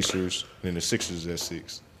 Pacers, and then the Sixers at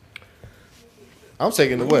 6. I'm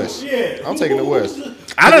taking the West. I'm taking the West.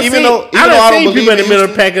 I done Even seen, though- even I though done I don't seen people believe in the in middle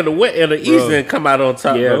Houston- pack of the East Bro. and come out on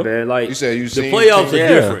top. Yeah, bro. man. Like You said you the seen playoffs teams- are Yeah.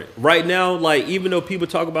 different right now. Like even though people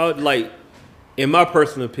talk about like, in my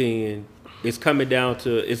personal opinion, it's coming down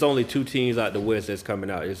to it's only 2 teams out the West that's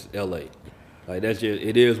coming out. It's LA. Like that's just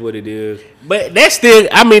it is what it is. But that's still,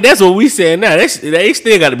 I mean, that's what we saying now. They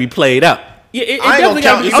still got to be played out. Yeah, it I ain't definitely gonna got.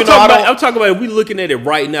 count- I'm even though I talking about. don't- I'm talking about. We looking at it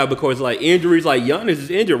right now because like injuries, like Giannis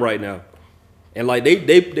is injured right now, and like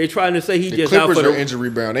they trying to say he The just out Clippers for are the. injury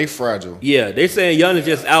bound. They fragile. Yeah, they saying Giannis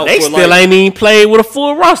just out. They for still like, ain't even played with a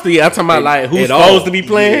full roster yet. I'm talking about like who's at all. supposed to be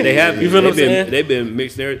playing. Yeah, they have. You feel what I'm saying? They've been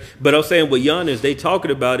mixed there. But I'm saying with Giannis, they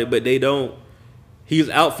talking about it, but they don't. He's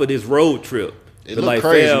out for this road trip. It But, looked like,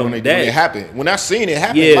 crazy fam, when it that- happened. When I seen it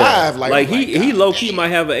happen Yeah, live, like I'm he God low key damn. might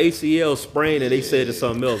have an ACL sprain, and they said it's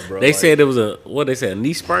something else, bro. They Like, said it was a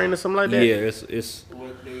knee sprain or something like that. yeah, it's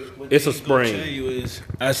What It's a they sprain. gonna tell you is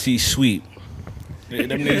I see sweep. Them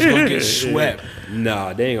niggas gonna get swept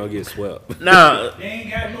nah, they ain't gonna get swept. Nah. they ain't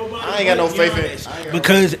got nobody. I ain't got no but faith in Giannis. it. I ain't got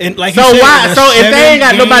because and like So you said, why? the So if they ain't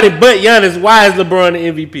got 7 nobody game- but Giannis, why is LeBron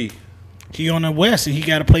the MVP? he on the West and he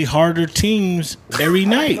got to play harder teams every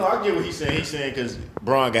night. No, I get what he's saying. He's saying because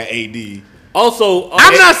Braun got AD. Also,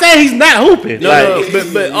 I'm not saying he's not hooping. No,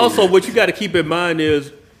 Like, but also what you got to keep in mind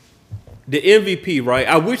is the MVP, right?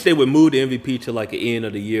 I wish they would move the MVP to like the end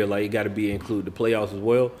of the year, like it got to be include the playoffs as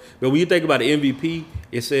well. But when you think about the MVP,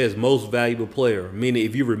 it says most valuable player, meaning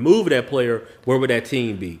if you remove that player, where would that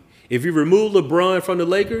team be? If you remove LeBron from the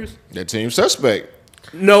Lakers, That team suspect.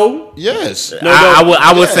 No. Yes.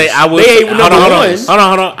 I would say I would. They ain't hold number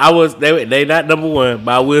on. one. I was they not number one,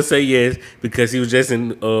 but I will say yes because he was just in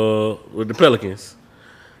with the Pelicans.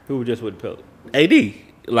 Who was just with the Pelicans? AD.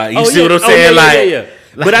 Like you see what I'm saying?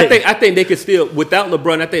 But I think they could still without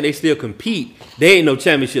LeBron. I think they still compete. They ain't no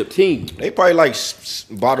championship team. They probably like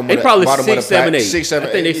bottom. They of probably bottom 6, of the 7, 8. 6, 7,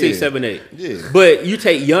 I think they 8, 6, 7, 8. Yeah. But you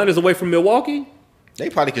take Giannis away from Milwaukee. They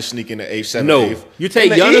probably could sneak in the 8, 7, No, 8. you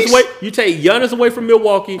take Giannis away from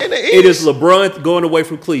Milwaukee. In the It is East. LeBron going away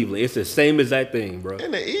from Cleveland. It's the same exact thing, bro.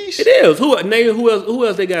 In the East. It is. Who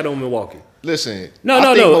else they got on Milwaukee? Listen. No. I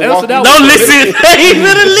think Milwaukee- Answer that Don't one. listen. He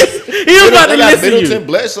better listen. He was about to They got listen to Middleton, you,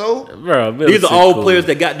 Bledsoe. bro. These are all players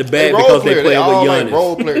that got the They bad role because they players. play They with all Giannis. like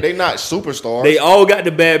role players. They not superstars. They all got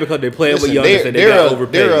the bad because they playing with Listen, Giannis and they got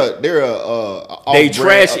overpaid. They're They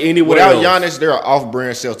trash anywhere Without else. Giannis, they're an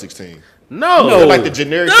off-brand Celtics team. No, They're like the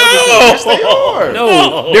generic Celtics team. Yes, they are.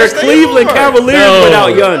 No, they're Yes, they Cleveland are. Cavaliers No. without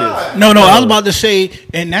Giannis. No, I was about to say,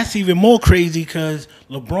 and that's even more crazy because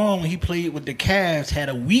LeBron, when he played with the Cavs, had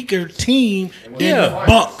a weaker team than Yeah. the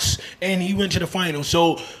Bucks, and he went to the finals.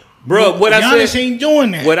 So, Bro, what I Giannis said- ain't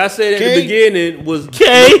doing that. What I said at the Okay? beginning was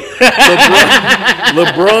okay.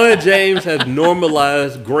 LeBron James has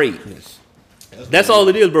normalized greatness. That's all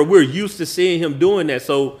it is, bro. We're used to seeing him doing that,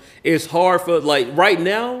 so it's hard for like right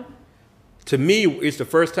now. To me, it's the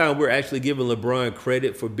first time we're actually giving LeBron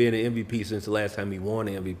credit for being an MVP since the last time he won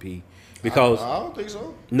an MVP. Because I don't think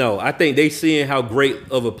so. no, I think they seeing how great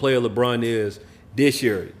of a player LeBron is this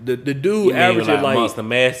year. The dude You mean averaging like amongst the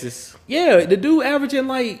masses. yeah, the dude averaging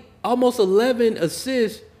like almost 11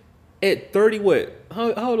 assists at 30 what?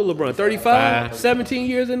 How old is LeBron? 35? 17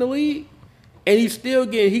 years in the league? And he's still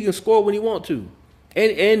he can score when he want to.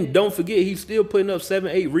 And don't forget, he's still putting up 7,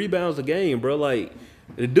 8 rebounds a game, bro. Like,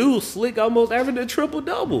 the dude slick almost averaging a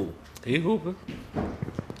triple-double. He hooping.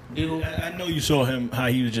 I know you saw him how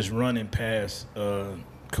he was just running past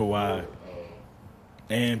Kawhi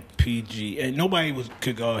and PG, and nobody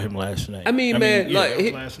could guard him last night. I mean, man, yeah, like, that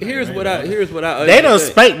was last night, here's right? what I They done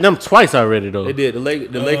understand. spanked them twice already though. They did. The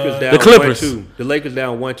Lakers down the Clippers. 1-2. The Lakers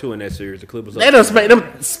down 1-2 in that series. The Clippers They up.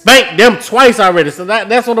 done spanked them twice already. So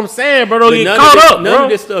that's what I'm saying, bro. Don't But get none caught of this, up, none bro. of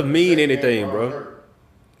this stuff mean anything, bro.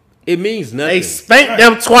 It means nothing. They spanked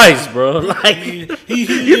them twice, bro. Like He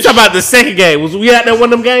you talking about the second game? Was we out there one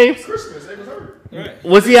of them games? Christmas, they was hurt. right.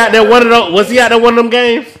 Was he out there one of those? Was he out there one of them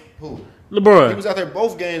games? Who? He LeBron. was out there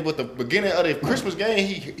both games, but the beginning of the Christmas game,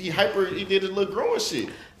 he did his little growing shit.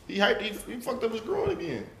 He fucked up his growing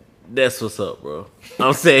again. That's what's up, bro.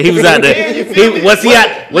 I'm saying he was out Yeah, there. you feel me? Was he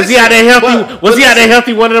out there healthy? Was he out there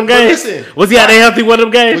healthy one of them games? listen, Was he out there healthy one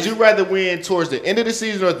of them Would games? you rather win towards the end of the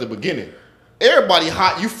season or at the beginning? Everybody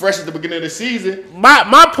hot. You fresh at the beginning of the season.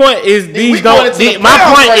 My point is we these going don't. into the My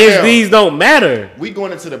playoffs point right is now. these don't matter. We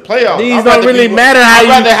going into the playoffs. These I'd don't rather really matter how I'd you-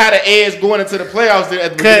 rather have the edge going into the playoffs than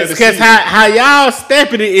at the beginning of the Cause season. how y'all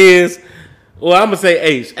stepping it is. Well, I'm gonna say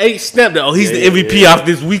H stepped it. Oh, he's the MVP off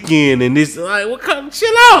this weekend and this. Like, what kind?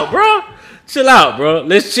 Chill out, bro. Chill out, bro.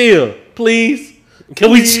 Let's chill, please. Can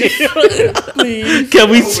we chill? Please. Can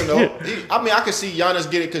we Moving chill? though. I mean, I could see Giannis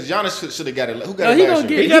get it because Giannis should have got it. Who got No, it he last gonna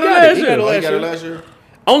year? get it. got it last year. Oh, he last got year. it last year.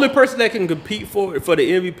 Only person that can compete for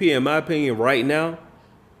the MVP, in my opinion, right now,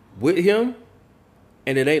 with him,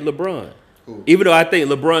 and it ain't LeBron. Even though I think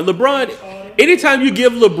LeBron, anytime you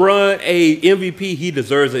give LeBron a MVP, he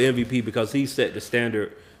deserves an MVP because he set the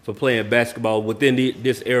standard for playing basketball within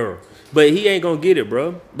this era. But he ain't gonna get it,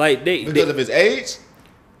 bro. Like Because of his age.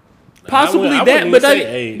 possibly I that, wouldn't but even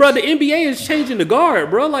say age. bro, the NBA is changing the guard,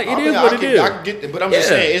 bro. Like it is what it is. I can get it, but I'm just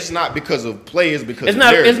Yeah. saying it's not because of play. It's because It's of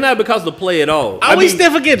not. narrative. It's not because of the play at all. I we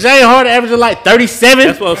still forget Jay Harden averaging like 37.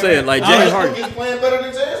 That's what I'm saying. Like James James Harden Harden. is playing better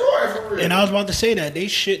than James Harden for real. And I was about to say that they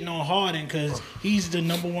shitting on Harden because he's the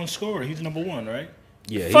number one scorer. He's number one, right?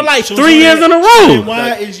 Yeah, for like So 3 years in a then row.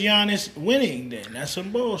 why is Giannis winning then? That's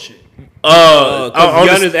some bullshit. On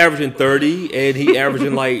Giannis averaging 30 and he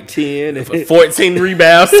averaging like 10 and 14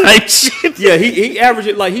 rebounds type shit. yeah, he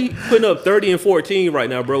averaging like he putting up 30 and 14 right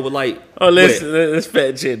now, bro. With like Oh, let's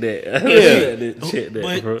fact check that. Let's check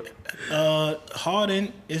that, bro. But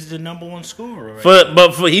Harden is the number one scorer, right?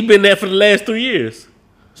 But he been there for the last 3 years.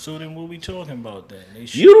 So then what we talking about then? They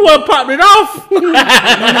You the one popped it off.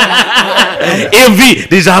 MV,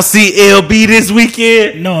 did y'all see LB this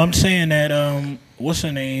weekend? No, I'm saying that what's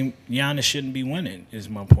her name? Giannis shouldn't be winning. Is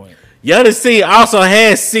my point. Giannis team also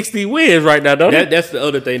has 60 wins right now, don't it? that's the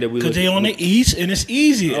other thing that we Because they on the East and it's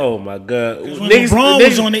easier. Oh my God! When LeBron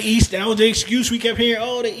was on the East, that was the excuse we kept hearing.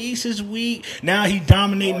 Oh, the East is weak. Now he's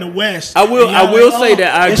dominating the West. I will And y'all say like,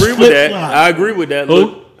 that I it's agree with that. flip-flop. I agree with that. Who?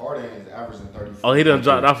 Look, Harden is averaging 35 Oh, he done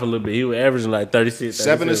dropped off a little bit. He was averaging like 36.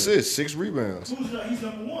 7 37. assists, 6 rebounds. He's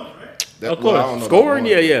number one, right? That, Of course. I don't know Scoring,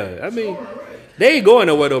 that one. yeah. I mean, they ain't going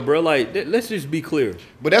nowhere though, bro. Like, let's just be clear.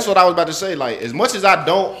 But that's what I was about to say. Like, as much as I hate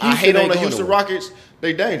on ain't the going Houston nowhere. Rockets,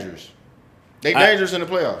 they dangerous. They dangerous in the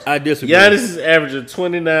playoffs. I disagree. Giannis is averaging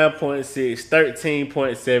 29.6,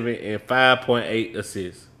 13.7, and 5.8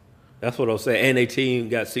 assists. That's what I'm saying. And their team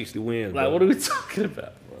got 60 wins. Like, bro. what are we talking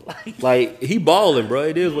about, bro? Like, he balling, bro.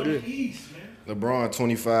 It is what it is. East, man. LeBron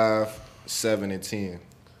 25, 7, and 10.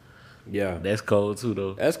 Yeah, That's cold too,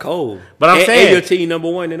 though. that's cold. But I'm and saying- your team number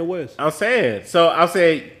one in the West. I'm saying. So I'm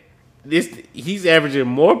saying he's averaging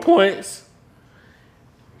more points.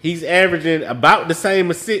 He's averaging about the same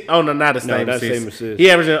assist. Oh no, not the same not assist. same assist. He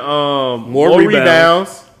averaging more rebounds.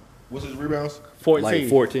 rebounds. What's his rebounds? 14. Like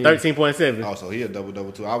 14. 13.7. Oh, so he a double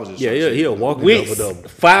too. I was just Yeah, trying to he'll see- walk a With double-double.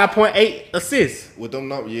 5.8 assists. with them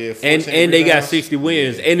numbers. Yeah, 14 And they got rebounds. 60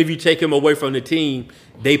 wins. And if you take him away from the team,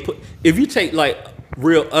 if you take like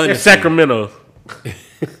real They're honest, Sacramento.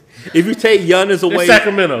 if you take Giannis They're away,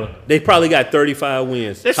 Sacramento. they probably got 35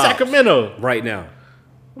 wins. They're tops Sacramento. right now.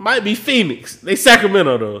 Might be Phoenix. They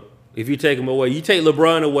Sacramento though. If you take him away, you take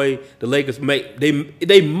LeBron away, the Lakers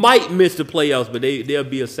they might miss the playoffs, but they'll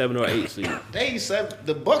be a 7 or 8 seed.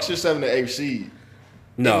 The Bucks are 7 to 8 seed.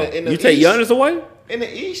 No, In the you take East- Giannis away? In the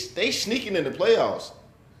East, they sneaking in the playoffs.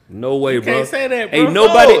 No way, bro. can't say that, bro. Ain't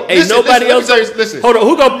nobody, No, ain't listen, nobody listen, else. let me tell you- listen. Hold on,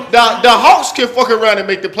 who go? The Hawks can fuck around and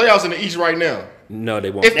make the playoffs in the East right now. No, they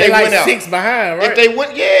won't. If They they like win out. 6 behind, right? If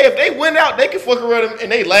they win out, they can fuck around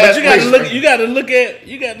and they last. But you got to place. look. You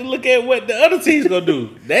got to look at what the other teams gonna do.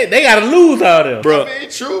 They got to lose all them. Bro. I mean,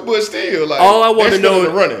 true, but still, like All I want they're to know still is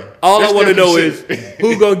in the running. all They're I want to still know in is the shit.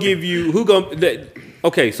 who gonna give you who gonna.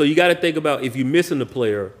 Okay, so you got to think about if you're missing the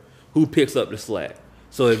player, who picks up the slack.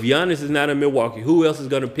 So if Giannis is not in Milwaukee, who else is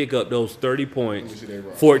gonna pick up those 30 points,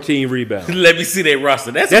 14 rebounds? Let me see their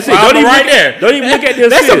roster. That's That's a it. Don't problem even right look there. Don't even look at this.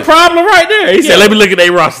 That's a shit. problem right there. He said, Yeah. "Let me look at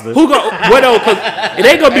their roster." Who go? What else? 'Cause it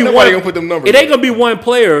ain't gonna be Ain't nobody one. gonna put them numbers It ain't up. gonna be one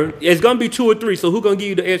player. It's gonna be 2 or 3. So who gonna give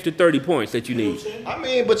you the extra 30 points that you need? I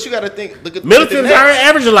mean, but you got to think. Look at Middleton's the already Nets.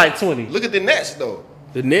 averaging like 20. Look at the Nets though.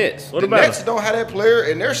 The Nets. What The about Nets them? don't have that player,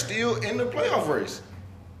 and they're still in the playoff race.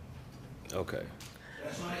 Okay.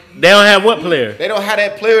 They don't have what player? They don't have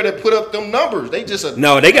that player to put up them numbers. They just a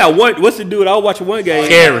No, they got one. What's the dude? I was watching one game.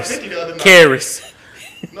 Karras. Karras.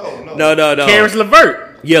 no. No. Karras LeVert.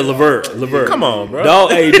 Yeah, Levert. Come on, bro.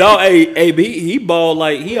 Dog, hey, but he balled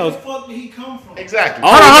like he Where was. the fuck did he come from? Exactly.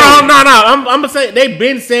 Hold on. No. I'm gonna say they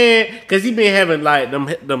been saying because he been having like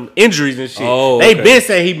them injuries and shit. Oh, They okay. been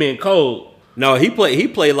saying he been cold. No, he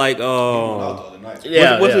played like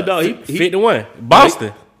Yeah, what's yeah. the dog? He 51.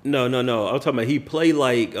 Boston. No. I'm talking about he played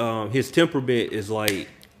like his temperament is like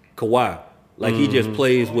Kawhi. Like he just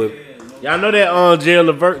plays with. Y'all know that Gerald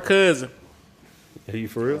LeVert cousin. Are you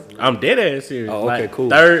for real? I'm dead ass serious. Oh, okay, Like,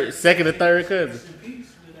 cool. Second or third cousin.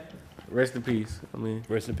 Rest in peace. I mean,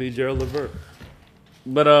 Rest in peace, Gerald Levert.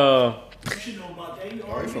 but You should know about that. You Are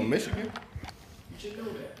you already from Michigan? You should know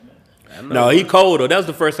that, man. I know No, he cold though. That was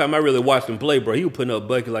the first time I really watched him play, bro. He was putting up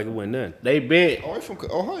buckets like it wasn't nothing. they been Oh, you from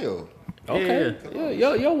Ohio? Okay,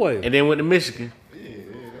 yeah, your way. and then went to Michigan.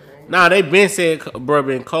 Nah, they been said bro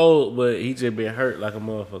been cold, but he just been hurt like a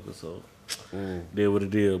motherfucker. So did what it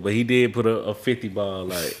did. But he did put a 50 ball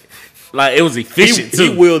like it was efficient He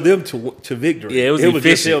too. willed them to victory. Yeah, it was just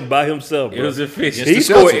efficient. him by himself. It Bro. was efficient. It's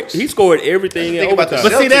the Celtics. He scored everything in Think about the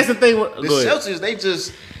overtime. But see, that's the Celtics- thing. The Go ahead.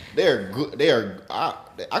 Celtics, they're good. They are.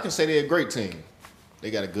 I can say they're a great team.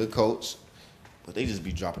 They got a good coach, but they just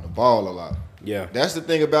be dropping the ball a lot. Yeah. That's the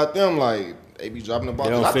thing about them. Like they be dropping the ball.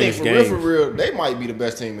 They don't 'Cause I think finish for real, they might be the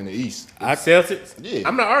best team in the East. Celtics. Yeah.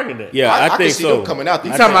 I'm not arguing that. Yeah, I can think see so. them coming out.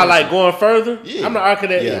 You talking about like going further? Yeah. I'm not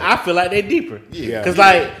arguing that. Yeah. I feel like they deeper. Yeah. Cause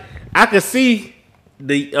like I could see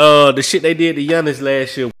the shit they did to Giannis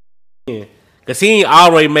last year. Cause he ain't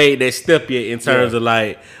already made that step yet in terms of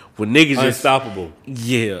like when niggas just Unstoppable.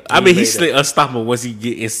 yeah. I mean made he's still unstoppable once he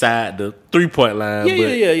get inside the 3-point line. but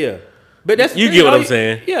Yeah. But that's You get what I'm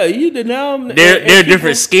saying. Yeah, you deny him. There are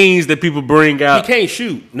different schemes that people bring He out. can't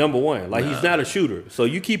shoot. Number one, like he's not a shooter. So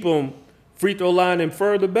you keep him free throw line and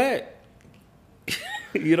further back.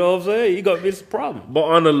 You know what I'm saying? You got this problem. But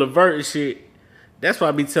on the LeVert shit, that's why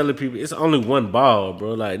I be telling people it's only one ball,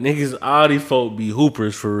 bro. Like niggas, all these folk be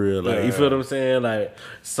hoopers for real. Like you feel what I'm saying? Like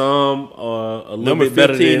some are a little Number bit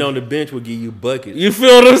better 15 than on the bench will give you buckets. you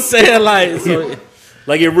feel what I'm saying? Like so,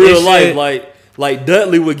 Like in real This life, shit- like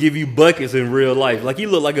Dudley would give you buckets in real life. Like he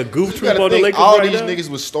looked like a goof You troop gotta on the think Lakers all right these now. niggas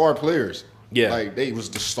was star players. Yeah. like they was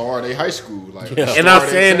the star of their high school. Like, Yeah. the and star I'm of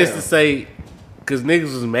saying their this to town. say because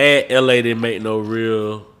niggas was mad LA didn't make no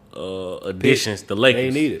real additions to Lakers. They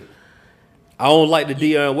ain't need it. I don't like the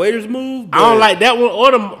Deion Waiters move. I don't like that one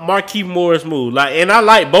or the Marquise Morris move. Like, and I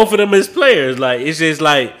like both of them as players. Like, it's just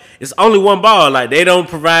like it's only one ball. Like, they don't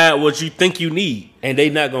provide what you think you need, and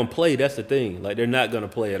they not gonna play. That's the thing. Like, they're not gonna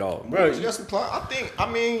play at all. Bro, you got some clout.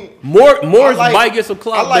 Morris might get some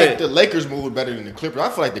clout. I like back. the Lakers move better than the Clippers. I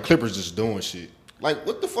feel like the Clippers just doing shit. Like,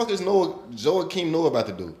 what the fuck is Joakim Noah about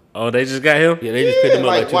to do? Oh, they just got him? Yeah, they just picked him up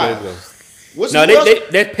like 2 days ago.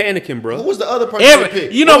 They're panicking, bro. Who was the other person they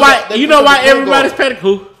picked? You know why everybody's panicking?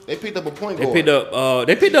 Who? They picked up a point guard.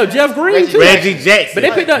 They picked up Jeff Green too. Reggie Jackson. But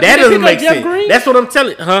they picked up that doesn't make Jeff sense. Green? That's what I'm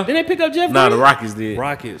telling you, huh? Did they pick up Jeff Green? Nah, the Rockets did.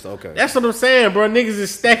 Rockets, okay. That's what I'm saying, bro. Niggas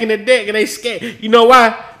is stacking the deck and they scared. You know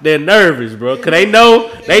why? They're nervous, bro. Cause they know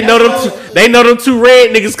them two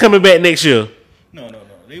red niggas coming back next year. No.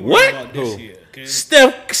 They What? about this year. Okay?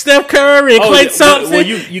 Steph Curry and Klay Thompson. Well,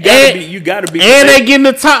 you gotta be. And they getting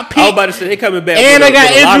the top pick. I was about to say they coming back. And they got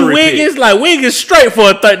Andrew Wiggins. Wiggins. Like, Wiggins straight for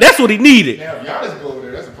a third. That's what he needed. Damn, Giannis go over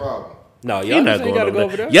there. That's a problem. No, He not Giannis ain't going gotta go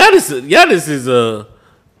over there. Giannis is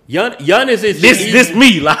Giannis is this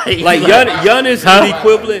me like Giannis is the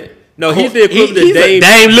equivalent. No, he's the equivalent he's of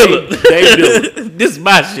Dame Lillard. Dame Lillard. This is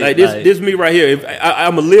my shit. Like this me right here. If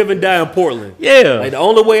I'm a live and die in Portland. Yeah. Like the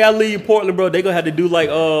only way I leave Portland, bro, they gonna have to do like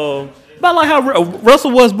about like how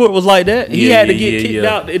Russell Westbrook was like that. He had to get kicked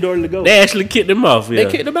out in order to go. They actually kicked him off. Yeah.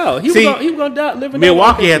 They kicked him out. He was gonna die living.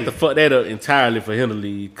 Milwaukee had to fuck that up entirely for him to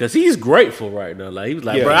leave because he's grateful right now. Like he was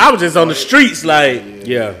like, Yeah. bro, I was just on the streets. Like,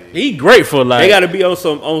 Yeah. he grateful. Like They got to be on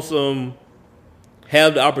some.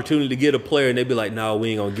 Have the opportunity to get a player, and they be like, "No,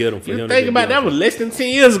 we ain't gonna get him for him." Think about that was less than 10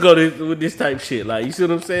 years ago with this type shit. Like, you see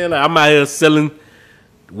what I'm saying? Like, I'm out here selling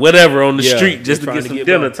whatever on the street just to trying get to some get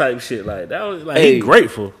dinner by. type shit. Like, that was like Hey. he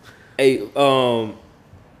grateful. Hey,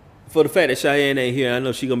 for the fact that Cheyenne ain't here, I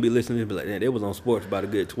know she gonna be listening and be like, "Man, they was on sports about a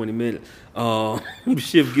good 20 minutes."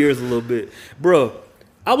 Shift gears a little bit, bro.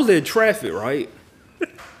 I was in traffic, right,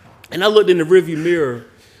 and I looked in the rearview mirror.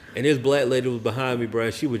 And this black lady was behind me,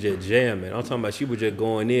 bro. She was just jamming. I'm talking about she was just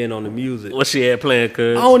going in on the music. What she had playing,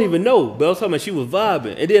 cuz? I don't even know, but I was talking about she was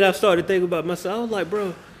vibing. And then I started thinking about myself. I was like,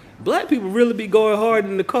 bro, black people really be going hard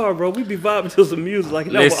in the car, bro. We be vibing to some music like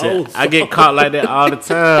that. Listen, I get caught like that all the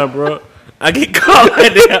time, bro. I get caught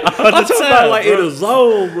like that all the I'm talking time, about like bro. in a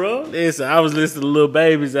zone, bro. Listen, I was listening to Lil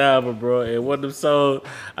Baby's album, bro, and one of them songs,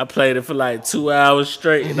 I played it for like 2 hours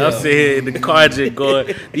straight, and I'm sitting here in the car just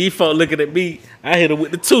going, these folk looking at me, I hit them with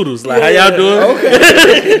the toodles, like, how y'all doing?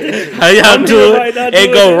 Okay. How y'all doing? right now And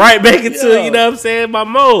doing go that. right back into, Yeah. you know what I'm saying, my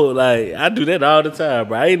mode. Like, I do that all the time,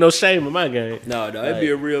 bro. I ain't no shame in my game. No, it'd be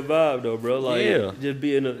a real vibe though, bro. Like, Yeah. just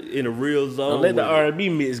be in a real zone. Don't let the with it. R&B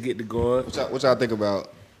mix get to going. What y'all think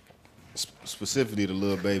about specifically the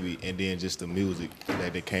Lil Baby and then just the music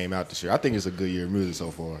that came out this year? I think it's a good year of music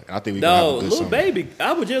so far. And I think we gonna have No, a good Lil summer. Baby.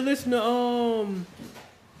 I was just listening to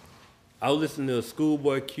I was listening to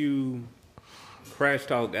Schoolboy Q Crash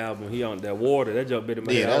Talk album. He on that water. That jump bit in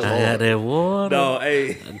my Yeah, head. that's I got that water. No,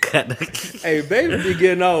 hey, Got that. hey, Baby be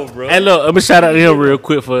getting off, bro. Hey, look, I'm gonna shout out to him real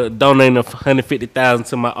quick for donating $150,000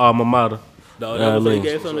 to my alma mater. No, that was look. he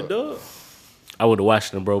gave us on the dub. I would have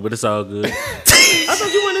watched him, bro, but it's all good. I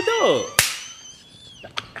thought you went to dub.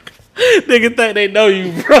 Niggas think they know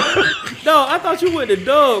you, bro. No, I thought you went to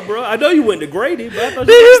Doug, bro. I know you went to Grady, but I thought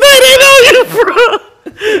Niggas think they know you,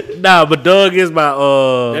 bro. Nah, but Doug is my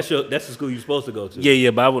that's the school you're supposed to go to. yeah,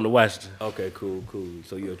 but I wouldn't have watched it. Okay, cool.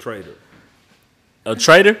 So you're a traitor. A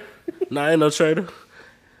traitor? Nah, I ain't no traitor.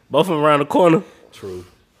 Both of them around the corner. True.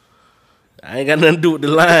 I ain't got nothing to do with the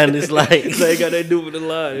line. It's like So they got that to do with the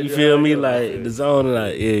line. you feel me? Like the zone,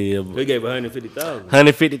 like yeah. They gave 150,000.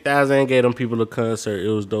 150,000 and gave them people a concert. It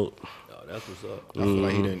was dope. Oh, that's what's up. I feel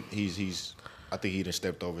like he didn't. I think he done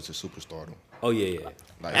stepped over to superstardom. Oh yeah.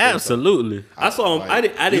 Like, Absolutely. I saw him. I you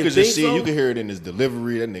didn't could think just see. so. You could hear it in his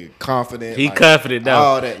delivery. That nigga confident. He like, confident now.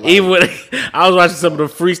 All that. Like, Even when I was watching some of the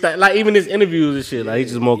freestyle, like even his interviews and shit, like he's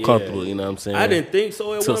just more comfortable. You know what I'm saying? I didn't think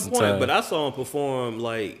so at Took one some point, time. but I saw him perform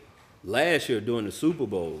like last year during the Super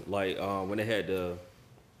Bowl, like when they had the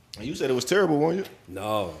you said it was terrible, weren't you?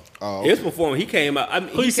 no. Oh, His okay. performance, he came out. I mean,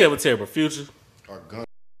 Who you said was terrible? Future. Or Gunna.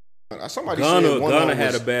 Somebody Gunna- said one Gunna of them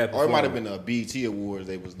had was, a bad or it might have been performance. a BET Awards.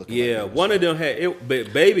 They was looking. Yeah, like one of them had it,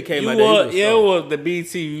 but Baby came out. You there, he was, was yeah, strong. it was the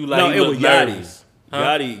BT. You like No, he it was looked Yachty. nervous.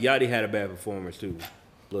 Huh? Yachty had a bad performance too.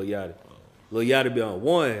 Lil Yachty. Lil Yachty be on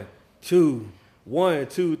 1, 2, 1,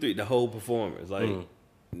 2, 3 the whole performance. Like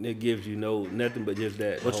it gives you nothing but just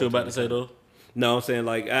that. the What whole you about time. to say though? No, I'm saying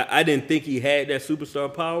like I didn't think he had that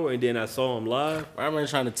superstar power, and then I saw him live. I've been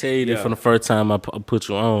trying to tell you that Yeah. from the first time I put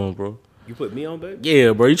you on, bro. You put me on, baby.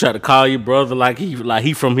 Yeah, bro. You try to call your brother like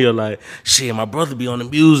he from here, like shit. My brother be on the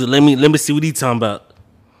music. Let me see what he talking about.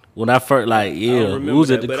 When I first, like, I yeah, don't we remember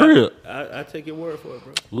was at that, the but crib. I take your word for it,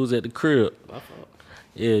 bro. We was at the crib. My fault.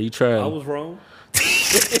 Yeah, you tried. I was wrong.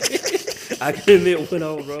 I can admit when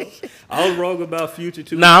I was wrong. I was wrong about Future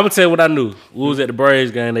too. Nah, I'm gonna tell you what I knew. We was at the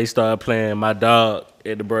Braves game. They started playing My Dog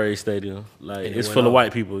at the Braves stadium. Like, And it it's went full of off.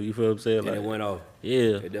 white people. You feel what I'm saying? And Like, it went off. yeah.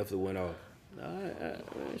 It definitely went off.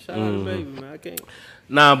 Shout out to baby, man. I can't.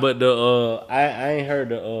 Nah, but the I ain't heard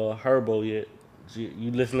the Herbo yet.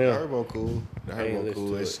 You listening? The Herbo cool. The I ain't Herbo listen cool.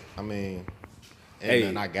 to It's, I mean, Hey.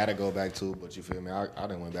 and I gotta go back to it, but you feel me? I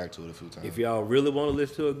done went back to it a few times. If y'all really want to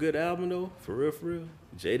listen to a good album though, for real,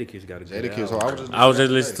 Jadakiss got a good Jadakiss, album. I was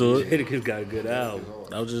just listening to it. Jadakiss got a good album.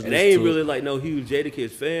 I was just And listening they ain't to really it. like no huge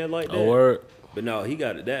Jadakiss fan like that. A word. But no, he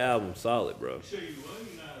got it. That album solid, bro.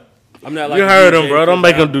 I'm not like You a heard huge him, bro. Don't Jadakiss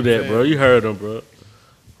make him album do that, fan. bro. You heard him, bro.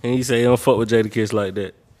 And he say he don't fuck with Jadakiss like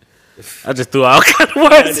that. I just threw all kind of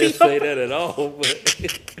I words. didn't say that at all.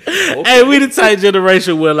 But Hey, we the type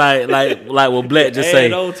generation where like what Black just say.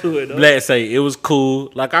 add on to it, though. Black say it was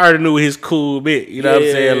cool. Like I already knew his cool bit. You know what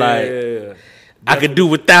I'm saying? Like yeah. I could do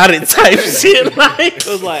without it type shit. Like It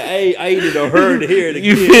was like, hey, I ain't even heard to hear it again.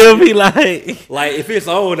 you feel me? Like Like if it's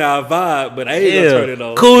on, I vibe, but I ain't gonna turn it yeah,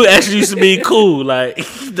 on. cool actually used to be cool. Like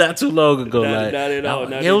not too long ago. Not- Like not at all,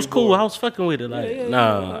 not it was cool. anymore. I was fucking with it. Like yeah,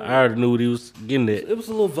 nah, I already knew what he was getting at. It was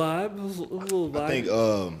a little vibe. It was a little vibe. I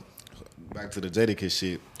think back to the Jadakiss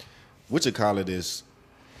shit. What you call it is,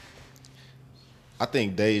 I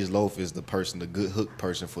think Dej Loaf is the good hook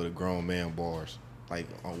person for the grown man bars. Like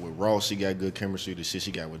with Ross, she got good chemistry. The shit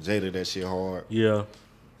she got with Jada, that shit hard. Yeah.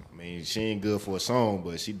 I mean, she ain't good for a song,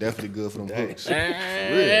 but she definitely good for them hooks.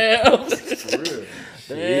 Damn. For real.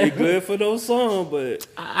 She ain't good for no song, but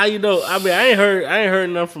You know, I mean, I ain't heard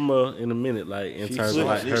nothing from her in a minute, like in terms of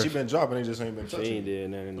like Yeah, her. she been dropping, they just ain't been she touching. ain't did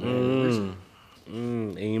nothing.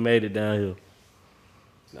 And you made it down here.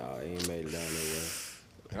 Nah, he ain't made it down there. Way.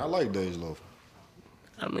 And I like Dej Loaf.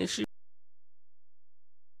 I mean, she.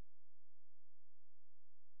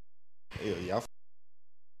 Yeah,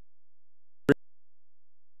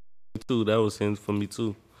 Too. That was him for me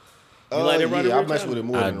too. like that Roddy I Ricch mess album? with it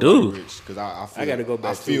more I than do. the Roddy Ricch because I feel, I gotta go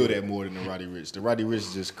back I to feel it. that more than the Roddy Ricch. The Roddy Ricch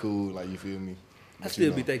is just cool, like you feel me. I But still you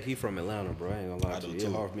know, be thinking he from Atlanta, bro. I ain't gonna lie I to do you. It's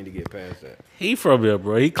too. hard for me to get past that. He from here,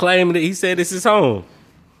 bro. He claimed it. He said this is home.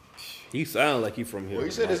 He sound like he from here. Well,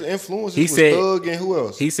 he said his influences He was said- Thug and who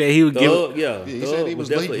else? He said he would give. Thug, yeah. Yeah, he Thug said he was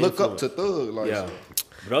definitely look up to influenced. Thug. Like, Yeah.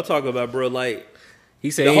 But I'm talking about, bro, like,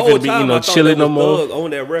 He said the he whole finna be, time I thought chilling that no was more. Thug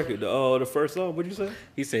on that record, the first song. What'd you say?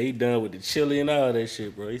 He said he done with the chili and all that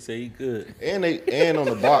shit, bro. He said he good. and on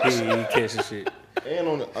the box, He catching shit. and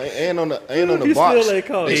on the He box. still ain't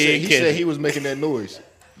called They it. said, He he catch said it. he was making that noise,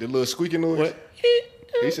 the little squeaky noise. What?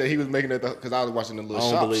 He said he was making that because I was watching the I little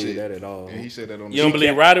don't shop believe shit. that at all. And he said that on the You don't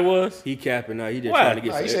believe Roddy was? He capping now. He just Why? trying to get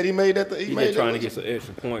Nah, some. he said he made that. he just trying to get some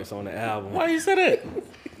extra points on the album. Why you say that?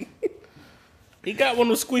 He got one of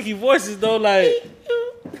those squeaky voices though. Like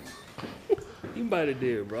He might have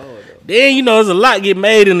did raw though. then there's a lot get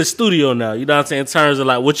made in the studio now. You know what I'm saying? In terms of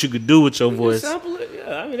like what you could do with your Just voice. sample it.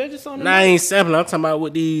 Yeah, I mean that's just on the. Nah, I ain't sampling. I'm talking about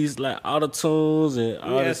with these like auto tunes and all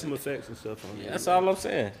We had this. some effects and stuff on there. That's all I'm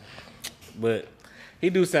saying. But he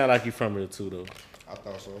do sound like he from here too though. I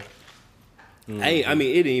thought so. I mean,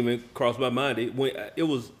 it didn't even cross my mind.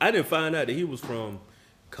 I didn't find out that he was from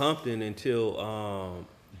Compton until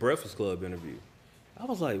Breakfast Club interview. I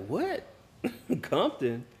was like, what?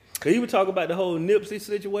 Compton? Cause he would talk about the whole Nipsey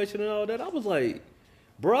situation and all that. I was like,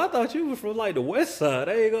 bro, I thought you were from like the West Side.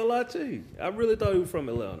 I ain't gonna lie to you. I really thought he was from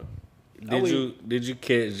Atlanta. Did you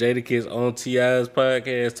catch Jadakiss on T.I.'s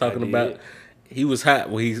podcast talking did. about he was hot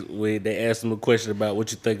when they asked him a question about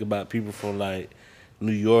what you think about people from like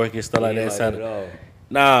New York and stuff like that. At all.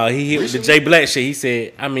 Nah, he hit with the Jay Black shit. He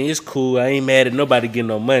said, I mean, it's cool. I ain't mad at nobody getting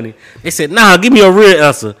no money. They said, nah, give me a real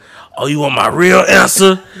answer. Oh, you want my real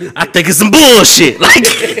answer? I think it's some bullshit. Like,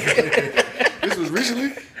 This was recently.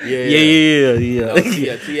 yeah.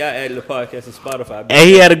 T.I. added the podcast to Spotify. And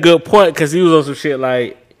he had a good point because he was on some shit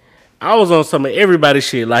like, I was on some of everybody's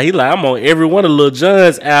shit. Like, I'm on every one of Lil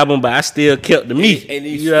Jon's album, but I still kept the me. And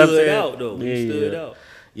he You know what I'm stood saying? out though. He stood out.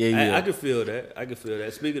 Yeah. I could feel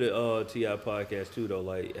that. Speaking of T.I. podcast too though,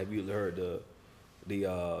 like have you heard the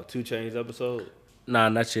 2 Chainz episode? Nah,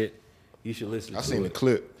 not yet. You should listen I to seen it. the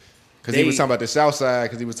clip. Because he was talking about the South Side.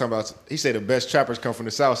 Because he was talking about, he said the best trappers come from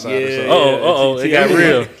the South Side. or Yeah. something. It got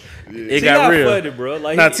real. It got real. funny, bro.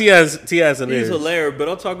 Like Nah, T.I.'s he's hilarious. hilarious, but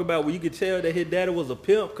I'm talking about when you could tell that his daddy was a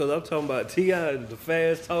pimp. Because I'm talking about T.I. is the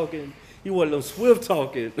fast talking. He one of them swift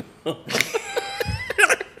talking.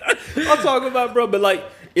 I'm talking about, bro, but like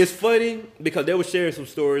it's funny because they were sharing some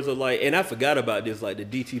stories of like, and I forgot about this, like the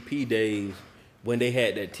DTP days when they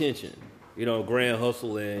had that tension. Grand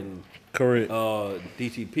Hustle and Correct.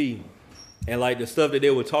 DTP, and like the stuff that they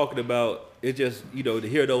were talking about, it just to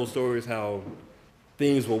hear those stories how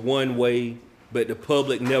things were one way, but the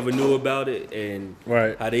public never knew about it, and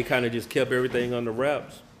how they kind of just kept everything under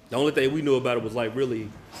wraps. The only thing we knew about it was like really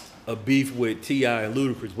a beef with T.I. and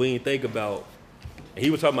Ludacris. We didn't think about. And he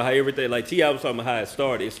was talking about how everything, like T.I. was talking about how it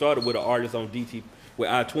started. It started with an artist on DT with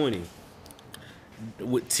I-20.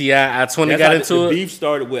 With T.I. I-20 got into it? The beef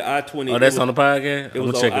started with I-20. Oh, that's on the podcast? It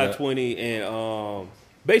was on I-20, and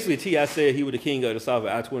basically T.I. said he was the king of the South,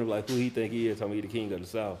 and I-20 was like, who he think he is? Telling me he the king of the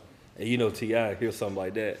South. And T.I. hears something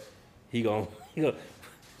like that. He was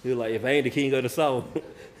like, if I ain't the king of the South,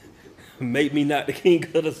 make me not the king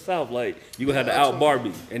of the South. Like, you gonna have to out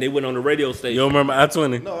Barbie. And they went on the radio station. You don't remember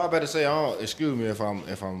I-20? No, I better say, excuse me if I'm.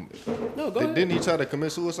 No, go ahead. Didn't he try to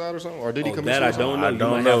commit suicide or something? Or did he commit that suicide? I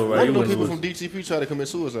don't know. Right? One of the people from DTP tried to commit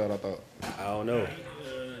suicide, I thought. I don't know.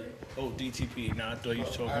 DTP. Nah, I thought you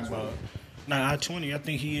was talking about. Nah, I-20. I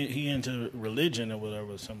think he into religion or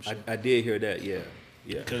whatever, some shit. I did hear that, yeah.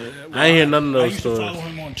 Yeah. I ain't hear none of those stories. I used to follow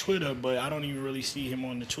him on Twitter, but I don't even really see him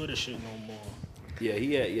on the Twitter shit no more.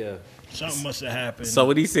 Yeah. Something must have happened. So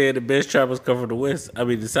when he said the best trappers come from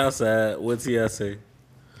the South Side, what's he say?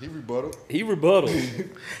 He rebutted.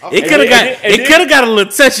 It could have got a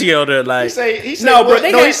little touchy on there. Like he said, he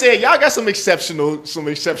said y'all got some exceptional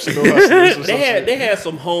hustlers. They had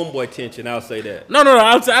some homeboy tension. I'll say that. No.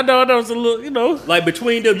 I know there was a little, like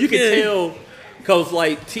between them, you can tell because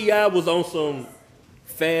like T.I. was on some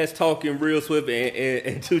fast talking, real swift,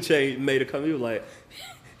 and 2 Chainz made a comment. He was like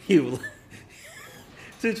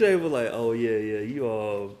 2 Chainz was like, oh yeah,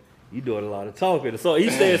 you doing a lot of talking. So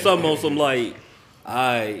he said something on some like, all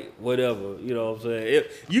right, whatever, you know what I'm saying?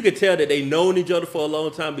 You could tell that they known each other for a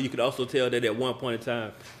long time, but you could also tell that at one point in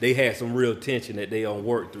time, they had some real tension that they on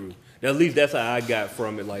work through. Now, at least that's how I got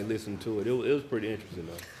from it, like listening to it. It was pretty interesting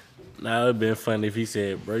though. Nah, it would have been funny if he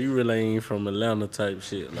said, bro, you really ain't from Atlanta type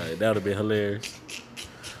shit. Like, that would have been hilarious.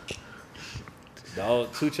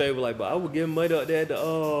 Dog, 2 Chainz was like, but I would give money up there at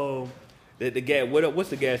the gas. What's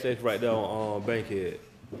the gas station right there on Bankhead?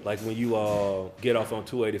 Like when you get off on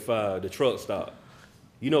 285, the truck stop.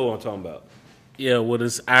 You know what I'm talking about? Yeah, with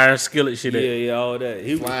his iron skillet shit. Yeah, all that.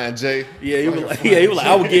 Flying J. Yeah, he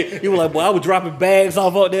was like, boy, I was dropping bags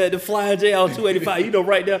off out there at the Flying J on 285.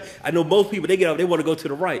 Right there. I know most people they get off, they want to go to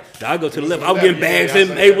the right. I go to the left. I was getting bags in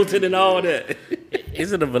Ableton and all that.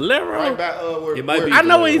 Is it a Valero? Right back, it might be. I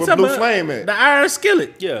know what you're talking about. Flame at. The iron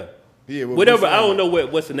skillet. Yeah. Yeah. Whatever. I don't know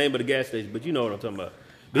what's the name of the gas station, but you know what I'm talking about.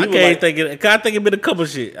 I can't think of it. I think it been a couple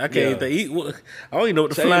shit. I can't think. I don't even know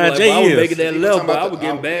what the Flying J is. I was making that level, but I was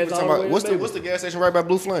getting bags all the way. What's the gas station right by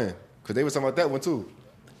Blue Flame? Because they were talking about that one too.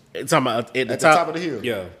 It's talking about at the top of the hill.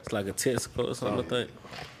 Yeah. It's like a Tesco or something, I think.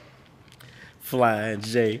 Flying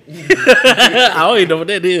J. I don't even know what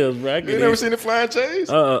that is, bro. You never seen the Flying J's?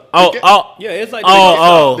 Yeah, it's like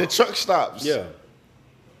the truck stops. Yeah.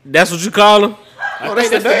 That's what you call them? I think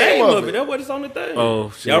that's the name of it. That's what it's on the thing.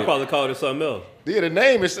 Oh, shit. Y'all probably called it something else. Yeah, the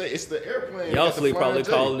name is it's the airplane. Y'all sleep probably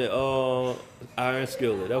calling it Iron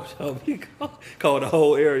Skillet. That's what y'all be called the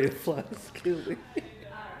whole area Flying Skillet.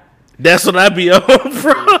 That's what I be on,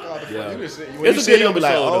 bro. Yeah. It's a good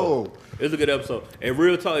episode. Like, It's a good episode. And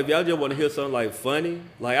real talk, if y'all just want to hear something like funny,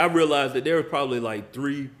 like I realized that there were probably like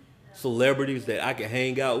 3 celebrities that I could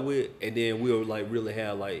hang out with, and then we'll like really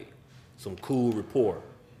have like some cool rapport.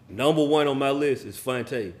 Number 1 on my list is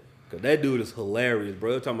Fonte. Cause that dude is hilarious,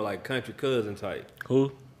 bro. We're talking about like country cousin type.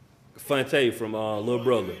 Who? Fonte from Little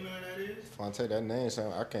Brother. Fonte, that name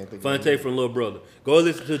sound. I can't think. Fonte from Little Brother. Go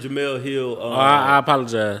listen to Jamel Hill. I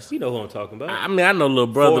apologize. You know who I'm talking about. I mean, I know Little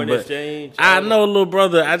Brother, Foreign but Exchange, I know Little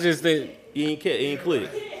Brother. I just think he ain't click.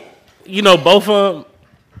 You know both of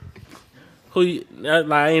them.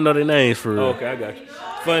 I ain't know their names for real. Okay, I got you.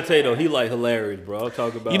 Fonte though, he like hilarious, bro. I'm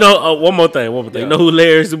talking about. You know, one more thing. Yeah. You know who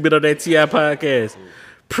hilarious who been on that T.I. podcast?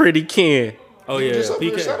 Pretty Ken. Oh yeah, just up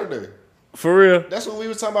here PK. Saturday. For real? That's what we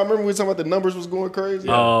was talking about. Remember we were talking about the numbers was going crazy?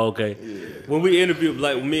 Yeah. Oh, okay. Yeah. When we interviewed,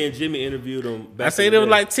 like when me and Jimmy interviewed him, back I said there was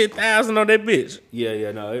like 10,000 on that bitch.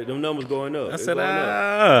 Yeah, no, them numbers going up. I said,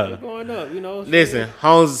 It's going up, you know. Listen,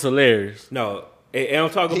 Holmes is hilarious. No, and I'm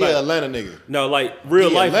talking He about Atlanta nigga. No, like real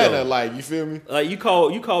He life Atlanta, though. like you feel me? Like you call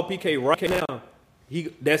PK right now.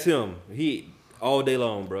 That's him. He all day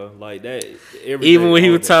long, bro. Like that. Even when he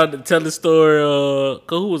would tell the story,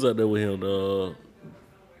 who was up there with him?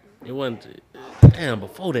 It wasn't. Damn,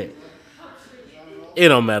 before that. It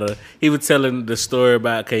don't matter. He was telling the story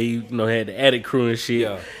about he had the Attic crew and shit.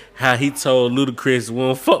 Yeah. how he told Ludacris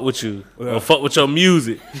won't fuck with you or fuck with your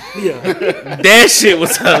music. Yeah. That shit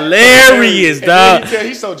was hilarious, dog.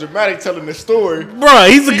 He's so dramatic telling the story. Bro,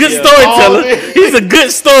 he's a good storyteller. He's a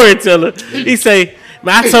good storyteller. He say,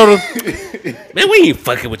 man, I told him, man, we ain't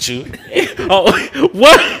fucking with you. Oh,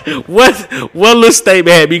 what little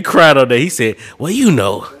statement had me crying on there? He said, well, you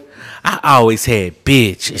know, I always had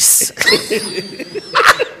bitches.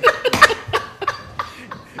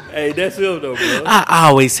 Hey, that's him though, bro. I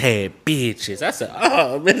always had bitches. I said,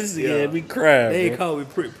 oh, man, this had me crying. They ain't Bro.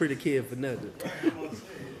 call me pretty kid for nothing.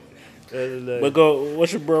 But go,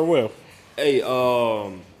 what's your bro, Will? Hey,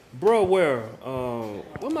 bro, where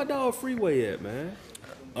my dog Freeway at, man?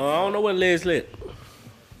 I don't know what Les lit.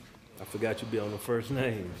 I forgot you be on the first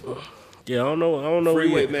name. Yeah, I don't know.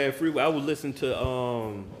 Freeway, yet. man, Freeway. I was listening to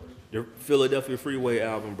the Philadelphia Freeway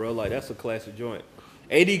album, bro. Like that's a classic joint.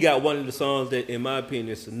 AD got one of the songs that, in my opinion,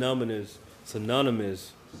 is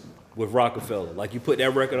synonymous with Rockefeller. Like you put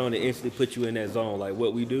that record on, it instantly put you in that zone. Like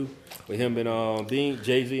what we do with him and Bean,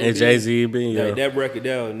 Jay-Z And Jay-Z and Bean, yeah. That record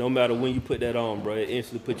there, no matter when you put that on, bro, it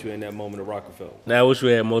instantly put you in that moment of Rockefeller. Now I wish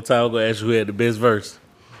we had more time. I'm gonna ask you who had the best verse.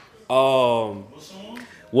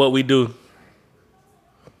 What we do.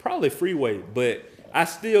 Probably Freeway, but I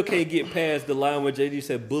still can't get past the line where JD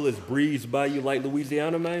said bullets breeze by you like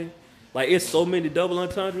Louisiana, man. Like it's so many double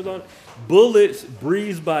entendres on it. Bullets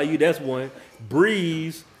breeze by you, that's one.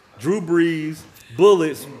 Breeze, Drew Brees,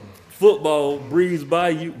 bullets, football, breeze by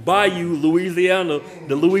you, Louisiana,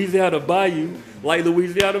 the Louisiana Bayou, like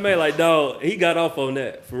Louisiana, man. Like dog, he got off on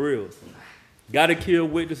that for real. Gotta kill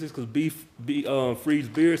witnesses because Freeze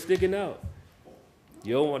beard sticking out.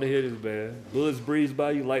 You don't want to hear this, man. Bullets breeze by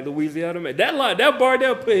you like Louisiana, man. That bar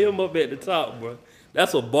there put him up at the top, bro.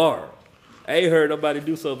 That's a bar. I ain't heard nobody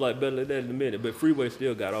do something like better than that in a minute, but Freeway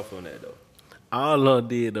still got off on that, though. All I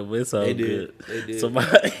did, though, it's all They good. did. They did. So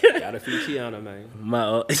Got a few piano, man.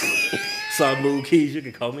 my Some Mood Keys, you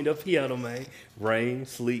can call me the piano, man. Rain,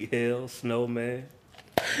 sleet, hail, snow, man.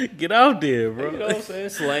 get out there, bro. You know what I'm saying?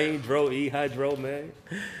 Slang, Dro, E, Hydro, man.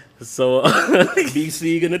 So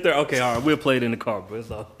BC in the third. Okay, all right, we'll play it in the car, but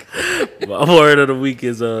it's all my word of the week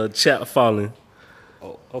is chap falling.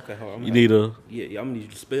 Oh, okay, hold on. You need a Yeah, I'm gonna need you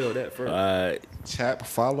to spell that first. Chap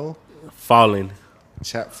follow. falling,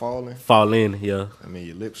 Chap falling. fall in, yeah. I mean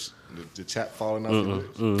your lips. The chap falling off your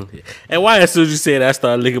lips. And why as soon as you said that, I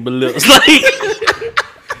started licking my lips like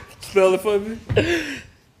Spell it for me.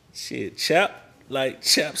 shit, chap like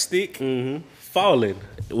chapstick, falling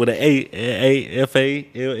with an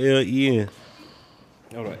F-A-L-L-E-N.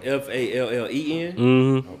 Hold on.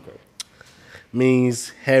 Fallen. Okay. Means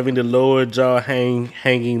having the lower jaw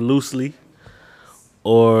hanging loosely,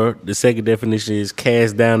 or the second definition is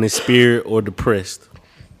cast down in spirit or depressed.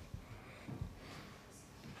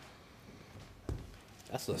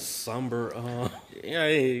 That's a somber. Yeah,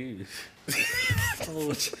 Use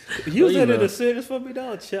you that in know. a sentence for me,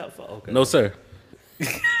 dog. Chap. Okay. No, sir.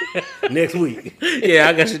 Next week. Yeah,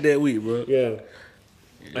 I got you that week, bro. Yeah.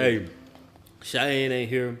 Hey, Cheyenne ain't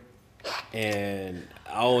here, and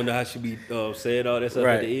I don't know how she be saying all that stuff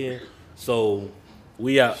Right. at the end. So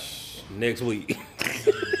We out. next week.